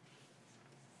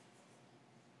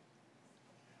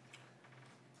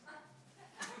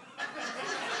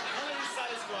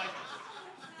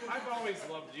 I've always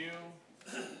loved you.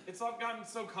 It's all gotten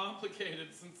so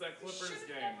complicated since that Clippers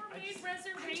game. Never made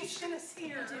reservations. I'm just gonna see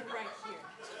her do right here.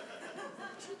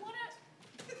 Do you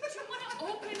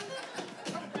wanna open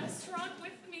a restaurant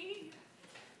with me?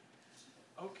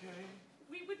 Okay.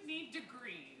 We would need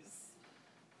degrees.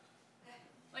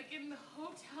 Like in the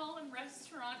hotel and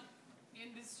restaurant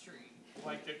industry.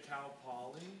 Like at Cal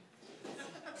Poly? Do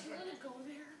you wanna go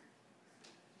there?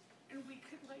 And we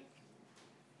could like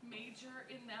major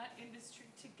in that industry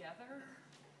together?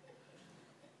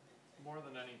 More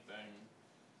than anything.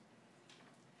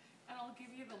 And I'll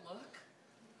give you the look.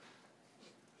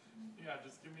 Yeah,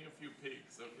 just give me a few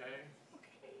peeks, okay?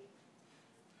 Okay.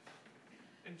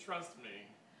 And trust me.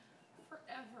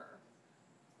 Forever.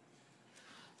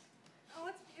 Oh,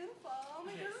 it's beautiful. Oh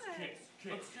my god.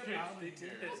 Let's get out of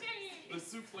here. Okay. The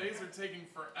souffles are taking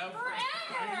forever.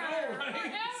 Forever! I know, right?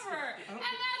 Forever! And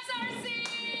that's our scene!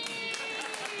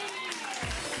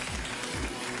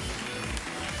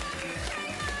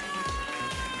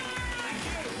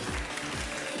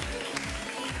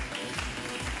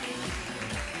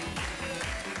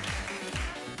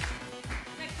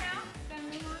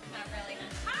 Not really.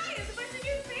 Hi, there's a bunch of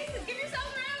new faces. Give yourself a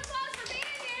round of applause for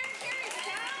being here. Curious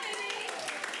Town, baby.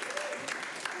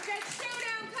 We've got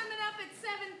Showdown coming up at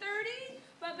 7:30.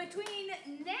 But between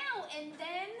now and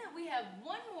then, we have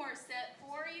one more set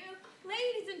for you.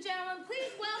 Ladies and gentlemen,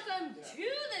 please welcome to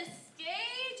the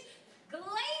stage,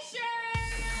 Glacier!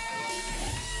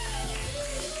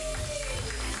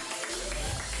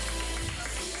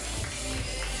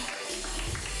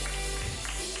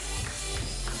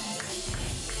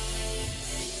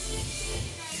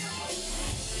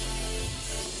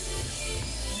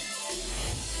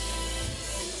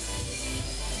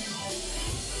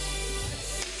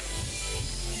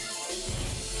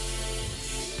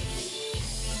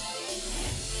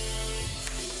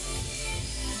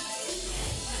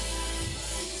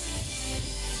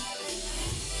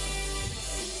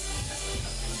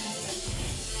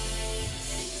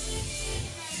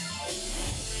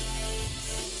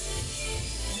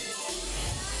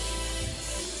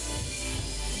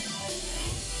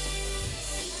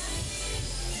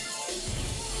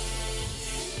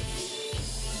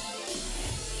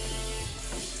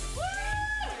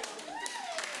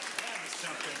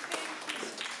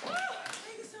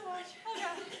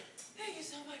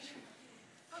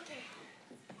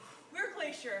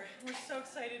 We're so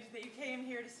excited that you came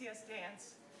here to see us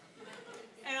dance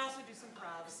and also do some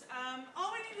props.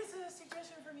 All we need is a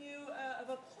suggestion from you of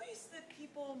a place that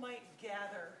people might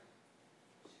gather.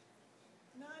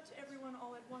 Not everyone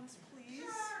all at once, please.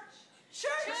 Church!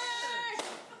 Church!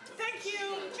 Thank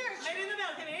you. Church. Lady in the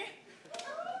balcony.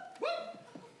 Woo!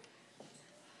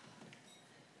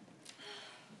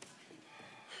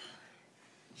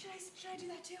 Should I do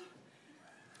that too?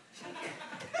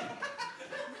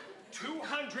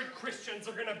 200 Christians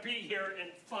are gonna be here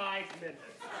in 5 minutes.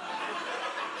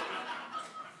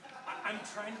 I'm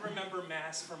trying to remember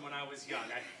Mass from when I was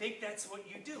young. I think that's what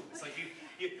you do. It's like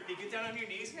you get down on your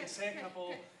knees and you say a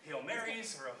couple Hail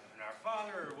Marys or an Our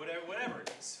Father or whatever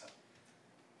it is.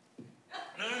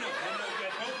 No,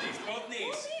 yeah, both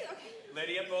knees. Okay.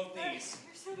 Lady at both knees.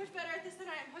 You're so much better at this than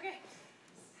I am. Okay.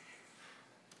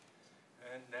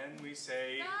 And then we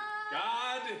say,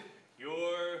 God,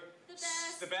 you're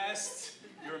the best.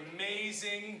 You're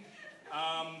amazing.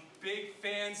 Big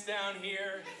fans down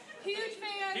here. Huge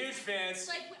fans. Huge fans.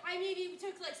 Like, I maybe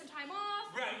took like some time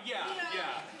off. Right, yeah.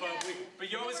 But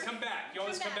you always come back. You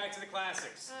always come back to the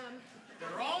classics.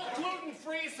 They're all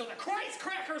gluten-free, so the Christ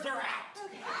crackers are out.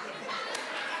 Okay.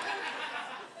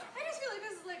 I just feel like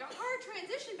this is like a hard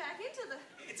transition back into the.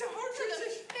 It's a hard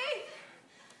transition. Faith.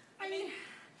 I mean,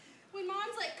 when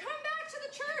Mom's like, "Come back to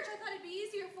the church," I thought it'd be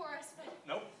easier for us, but.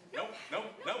 Nope.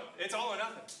 It's all or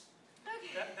nothing.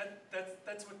 Okay.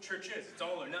 That's what church is. It's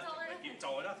all or nothing. It's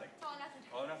all or nothing. It's all or nothing.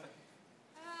 All or nothing.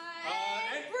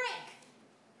 And brick.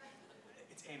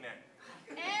 It's amen.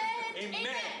 And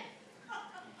amen.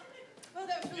 Oh,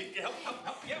 that was really Help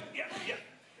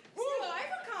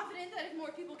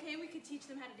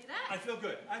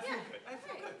feel good. I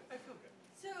feel good. I feel good.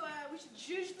 So, we should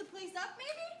zhuzh the place up,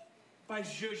 maybe? By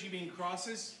zhuzh, you mean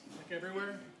crosses? Like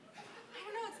everywhere? I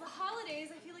don't know, it's the holidays.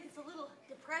 I feel like it's a little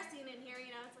depressing in here,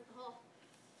 you know, it's like the whole...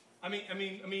 I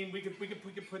mean, we could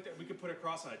put a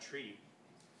cross on a tree.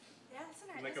 Yeah, that's an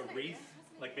idea. Like a wreath,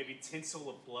 like maybe tinsel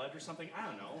of blood or something. I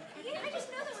don't know. Yeah, I just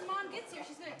know that when Mom gets here,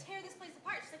 she's gonna tear this place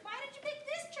apart. She's like, why did you pick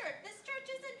this church? This church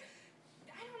isn't...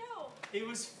 I don't know. It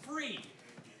was free.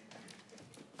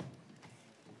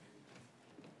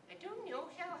 I don't know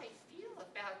how I feel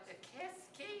about the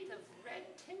cascade of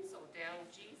red tinsel down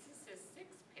Jesus'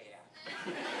 six-pack.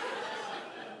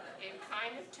 It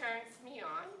kind of turns me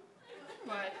on,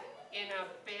 but in a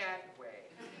bad way.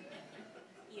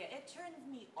 Yeah, it turns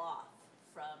me off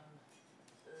from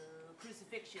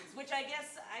crucifixions, which I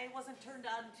guess I wasn't turned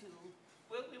on to.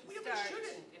 Well, we really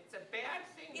shouldn't. It's a bad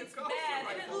thing It's to go bad,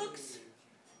 through. and it looks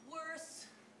worse,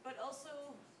 but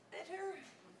also better.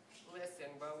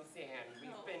 Listen, Roseanne,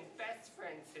 we've been best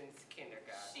friends since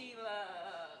kindergarten.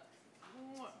 Sheila.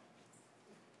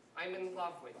 I'm in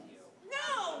love with you.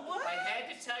 No, what? I had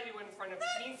to tell you in front of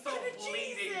tinsel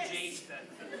bleeding Jesus.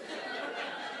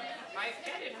 I've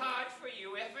had it hard for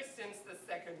you ever since the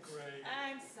 2nd grade.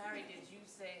 I'm sorry, did you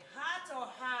say hot or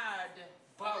hard?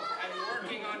 Both. I'm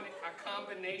working on a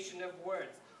combination of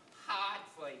words. Hard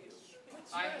for you.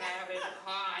 I have it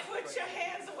hard for you. Put your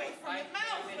hands away from your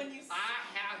mouth when you... I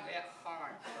have it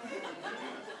hard.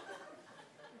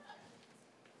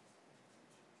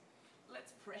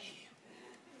 Let's pray.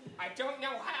 I don't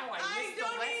know how. I missed the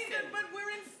lesson. I don't either, but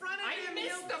we're in front of him. I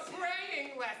missed the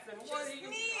praying lesson. What Just are you...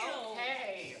 kneel.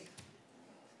 Okay.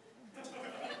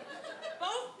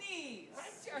 Both knees.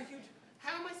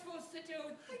 How am I supposed to do?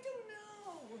 I don't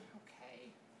know.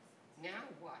 Okay. Now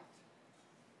what?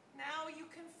 Now you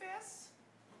confess?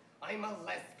 I'm a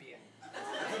lesbian.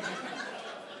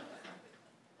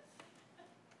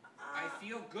 I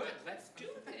feel good. Let's do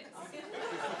this.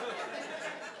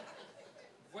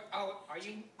 What, do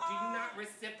you not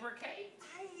reciprocate?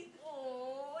 I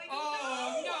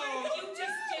don't no, know. you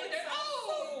just did it.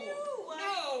 Oh,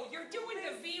 no, you're doing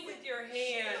the V with your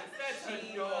hands. That's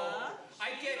a no.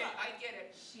 I get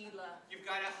it. Sheila. You've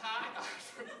got a hot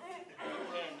hand.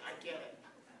 I get it.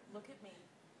 Look at me.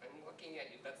 I'm looking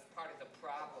at you. That's part of the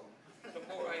problem. The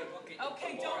more I look at you,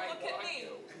 okay, the more don't look I at want me.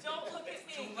 you. Don't look at It's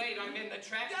me. too late. I'm in the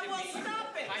track. Yeah, well,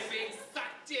 stop it. I'm being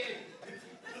sucked in.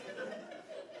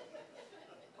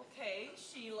 Okay,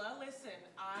 Sheila, listen.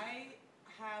 I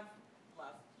have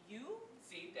loved you.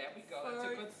 See, there we go. That's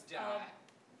a good start.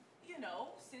 You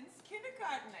know, since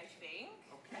kindergarten, I think.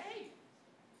 Okay.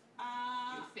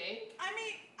 You think? I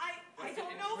mean, I don't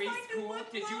in know if I knew preschool?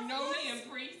 what Did you love know was. me in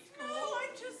preschool? No,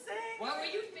 I'm just saying. What were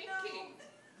you thinking? No.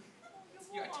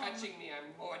 You're touching me. I'm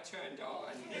more turned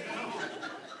on.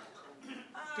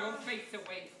 Don't face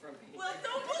away from me. Well,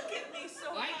 don't look at me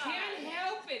so hard. I can't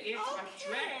help it. It's okay.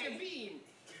 attractive beam.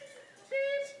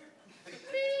 Beep.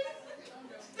 Beep.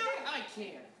 I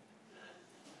can't.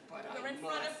 But You're in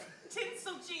front of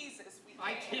Tinsel Jesus.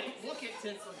 I can't look at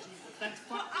Tinsel Jesus. That's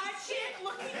fucking I can't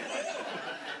look at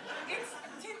you. It's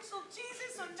Tinsel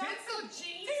Jesus or not. Tinsel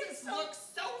Jesus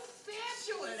looks so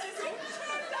fabulous. So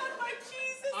turned on by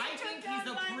Jesus. I think he's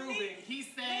approving. He's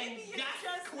saying,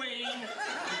 yes, queen.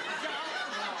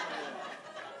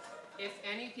 If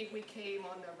anything, we came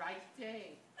on the right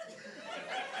day.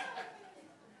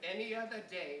 Any other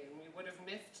day, and we would have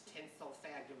missed Tinsel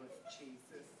Fabulous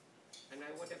Jesus. And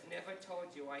I would have never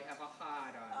told you I have a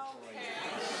hard on for you.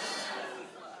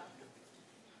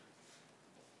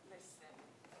 Listen.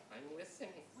 I'm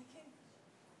listening.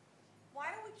 Why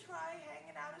don't we try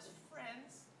hanging out as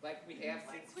friends? Like we have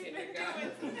since We've been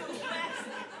kindergarten. doing for the last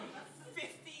 50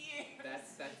 years.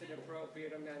 That's an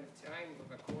appropriate amount of time for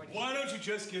recording. Why don't you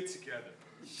just get together?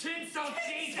 Tinsel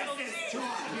Jesus is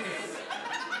talking!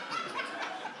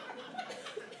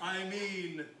 I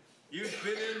mean, you've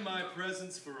been in my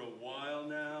presence for a while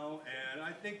now, and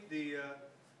I think the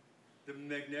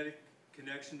magnetic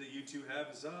connection that you two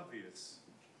have is obvious.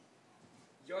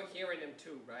 You're hearing him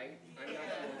too, right? I'm not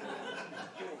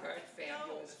you heard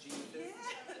Fabulous Jesus?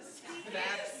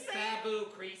 Yes. Sabu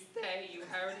Christe, you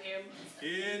heard him?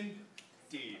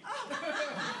 Indeed.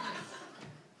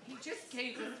 He just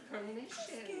gave us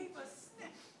permission.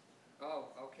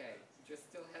 Oh, okay. Just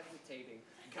still hesitating.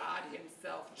 God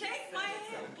himself. Take my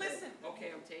hand. Listen.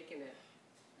 Okay, I'm taking it.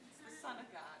 It's the Son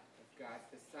of God. God's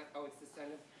the Son. Oh, it's the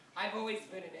Son of... I've always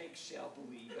been an eggshell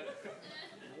believer.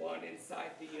 One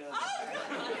inside the other. Oh,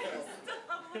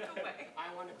 stop. Look away.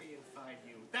 I want to be inside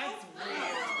you. That's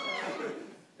weird.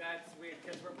 That's weird,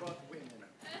 because we're both women.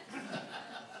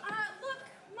 Look,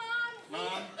 Mom.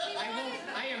 Mom?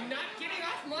 I am not getting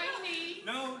off my knee.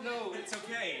 No,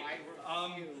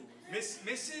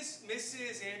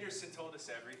 Mrs. Anderson told us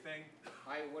everything.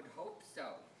 I would hope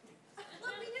so.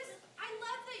 Look, I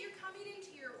love that you're coming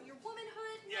into your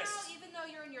womanhood now, Yes. even though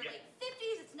you're in your late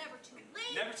 50s. It's never too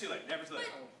late. Never too late, never too late.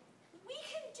 But we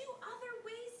can do other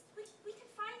ways. We can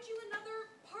find you another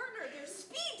partner. There's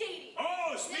speed dating.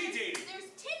 Oh, speed dating. There's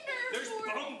Tinder. There's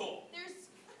Bumble. There's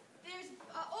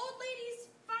old ladies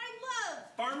find love.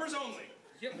 Farmers only.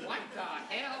 Yeah, what the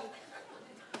hell?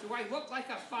 Do I look like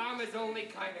a farmers only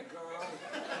kind of girl?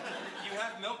 You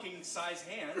have milking size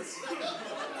hands. What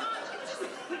does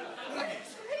that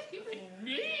even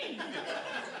mean?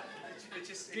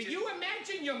 Do you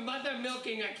imagine your mother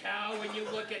milking a cow when you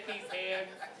look at these hands?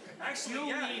 Actually,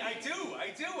 yeah, I do.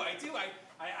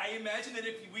 I imagine that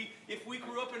if we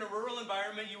grew up in a rural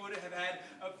environment, you would have had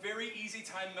a very easy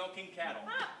time milking cattle.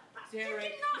 Mom, you're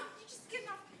getting off. You're just getting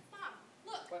off. Mom,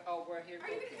 look. But, oh, we're here. Are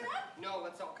you gonna get up? No,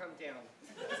 let's all come down.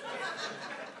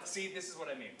 See, this is what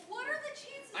I mean. What are the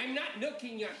chances? I'm not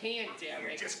milking your hand, damn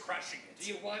You're it. just crushing it.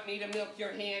 Do you want me to milk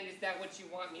your hand? Is that what you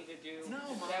want me to do? No,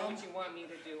 Is that Mom. what you want me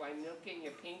to do? I'm milking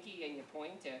your pinky and your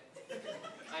pointer.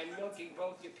 I'm milking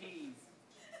both your peas.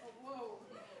 Whoa.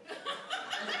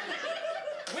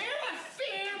 We're a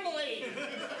family!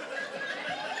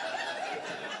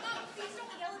 Mom, please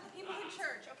don't yell at the people in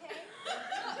church, okay?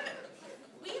 Look,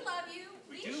 we love you.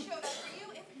 We showed up for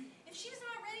you. If she's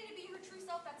not ready to be her true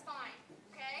self, that's fine,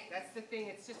 okay? That's the thing.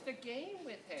 It's just a game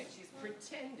with her. She's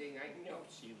pretending. I know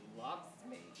she loves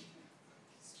me.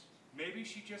 Maybe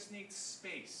she just needs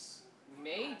space.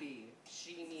 Maybe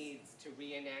she needs to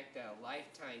reenact a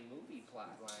Lifetime movie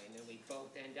plotline and we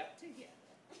both end up together.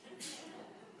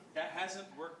 That hasn't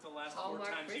worked the last 4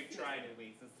 times you've tried it.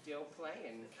 Movies are still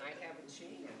playing. I have a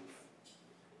chance.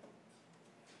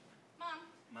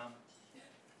 Mom.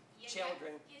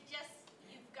 Children.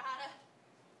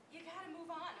 You gotta move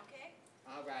on, okay?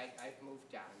 All right, I've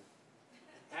moved on.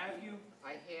 Have you?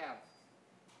 I have.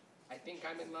 I think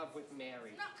I'm in love with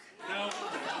Mary. No.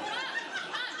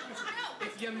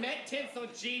 If you met Tinsel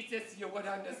Jesus, you would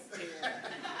understand.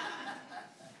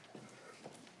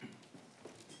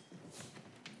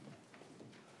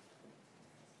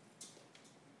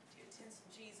 Dear Tinsel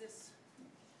Jesus.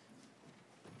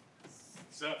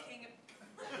 So. King of...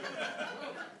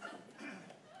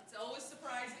 It's always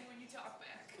surprising when you talk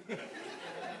back.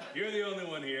 You're the only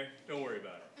one here. Don't worry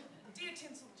about it. Dear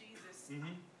Tinsel Jesus.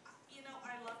 Mm-hmm. You know,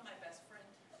 I love my best friend.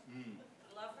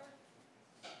 I love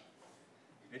her.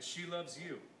 And she loves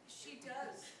you. She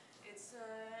does. It's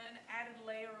an added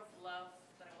layer of love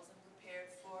that I wasn't prepared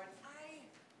for, and I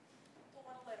don't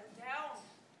want to let her down.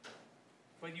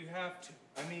 But you have to.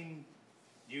 I mean,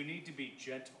 you need to be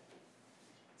gentle.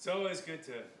 It's always good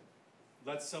to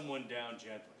let someone down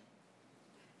gently.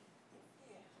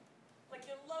 Yeah. Like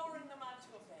you're lowering them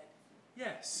onto a bed,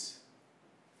 Yes.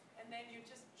 and then you're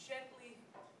just gently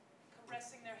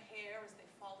caressing their hair as they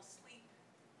fall asleep.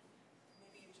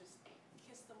 Maybe you just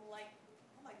kiss them like,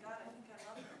 oh my God, I think I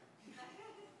love her.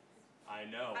 I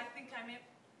know. I think I'm in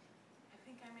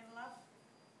love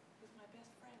with my best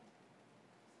friend.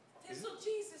 Tinsel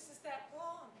Jesus, is that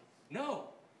wrong? No,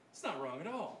 it's not wrong at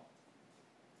all.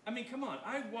 I mean, come on.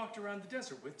 I walked around the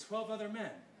desert with 12 other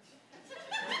men.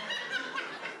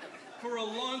 For a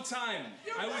long time.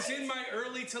 I was in my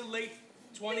early to late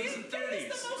 20s and 30s. That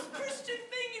is the most Christian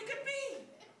thing you could be.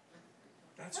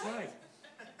 That's right.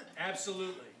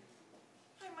 Absolutely.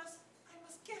 I must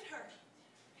get her.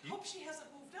 I hope she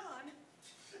hasn't moved on.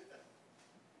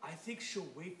 I think she'll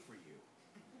wait for you.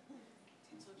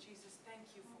 Tinsel Jesus,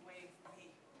 thank you for waiting for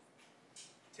me.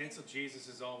 Tinsel Jesus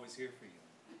is always here for you.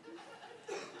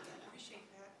 Appreciate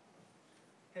that.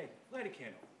 Hey, light a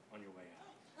candle on your way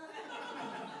out.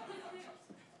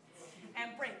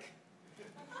 And break. Is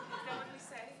that what we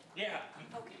say? Yeah.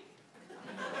 Okay.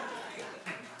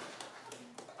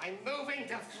 I'm moving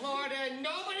to Florida and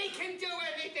nobody can do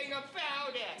anything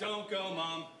about it. Don't go,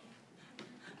 Mom.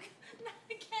 Not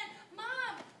again.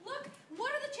 Mom, look,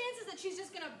 what are the chances that she's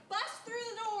just gonna bust through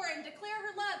the door and declare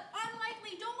her love?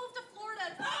 Unlikely. Don't move to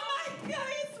Florida. Oh my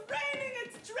God, it's raining,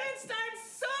 it's drenched, I'm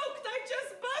soaked. I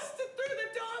just busted through the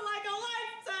door like a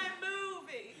Lifetime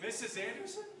movie. Mrs.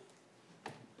 Anderson?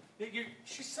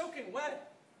 She's soaking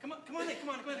wet. Come on.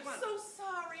 I'm so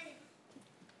sorry.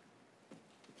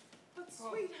 But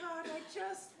sweetheart, I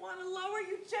just want to lower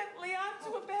you gently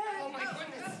onto a bed. Oh my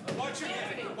goodness. Watch your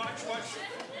head. Watch.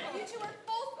 You two are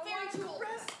both very cool.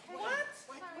 What?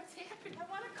 What's happening? I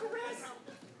want to caress.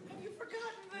 Have you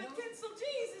forgotten the Tinsel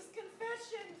Jesus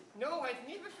confession? No, I've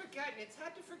never forgotten. It's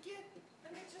hard to forget.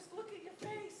 Let me just look at your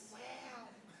face. Wow.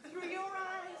 Through your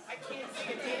eyes. I can't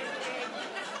see a damn thing.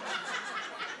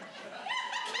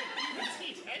 Can you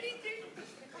repeat Anything?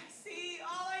 I see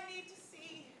all I need to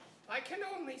see. I can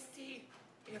only see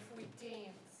if we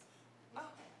dance.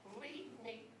 Lead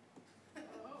me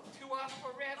to a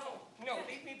forever. No,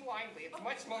 lead me blindly. It's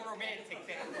much more romantic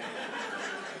than that.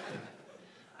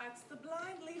 That's the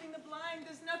blind leading the blind.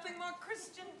 There's nothing more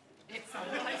Christian. It's a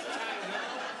lifetime.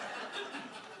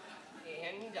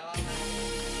 And,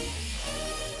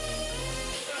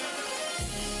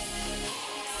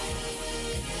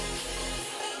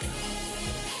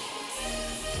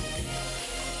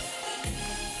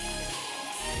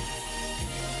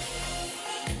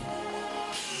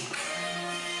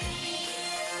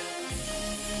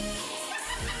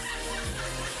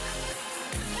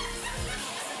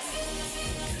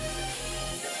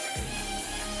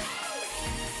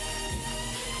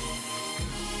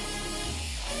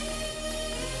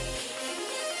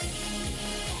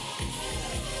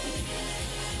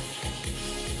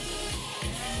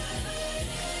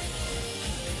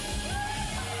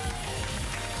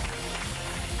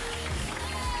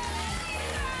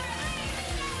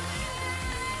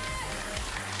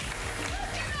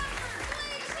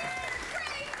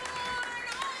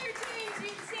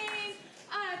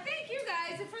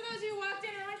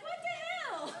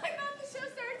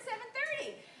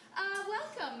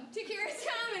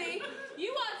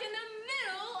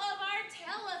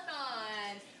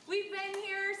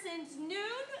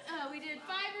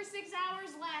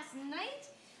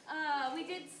 we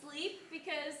did sleep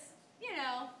because, you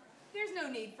know, there's no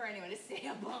need for anyone to stay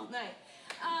up all night.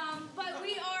 But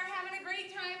we are having a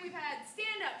great time. We've had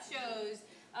stand-up shows.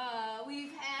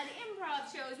 We've had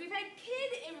improv shows. We've had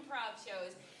kid improv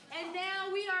shows. And now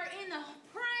we are in the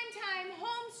primetime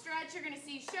home stretch. You're going to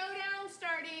see Showdown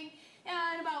starting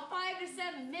in about 5 to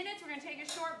 7 minutes. We're going to take a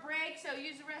short break, so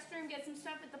use the restroom, get some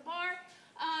stuff at the bar.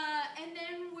 And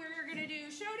then we're going to do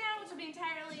Showdown, which will be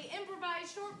entirely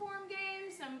improvised short-form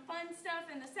games, some fun stuff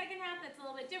in the second half that's a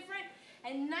little bit different.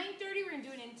 At 9:30, we're going to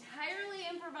do an entirely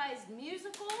improvised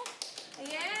musical.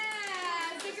 Yeah,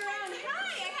 stick around.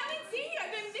 Hi, I haven't seen you.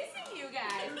 I've been missing you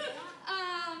guys.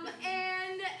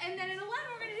 And then at 11,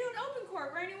 we're going to do an open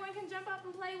court where anyone can jump up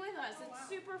and play with us. It's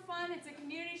super fun. It's a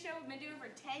community show we've been doing for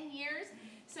 10 years,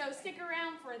 so stick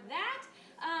around for that.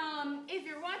 If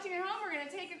you're watching at home, we're going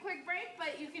to take a quick break,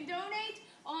 but you can donate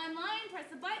online. Press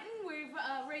the button. We've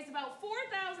raised about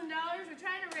 $4,000. We're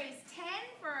trying to raise 10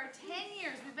 for our 10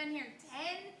 years. We've been here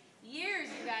 10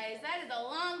 years, you guys. That is a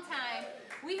long time.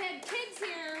 We had kids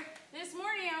here this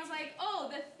morning. I was like, oh,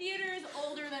 the theater is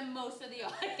older than most of the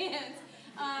audience,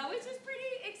 which is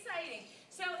pretty exciting.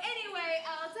 So anyway,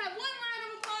 let's have one last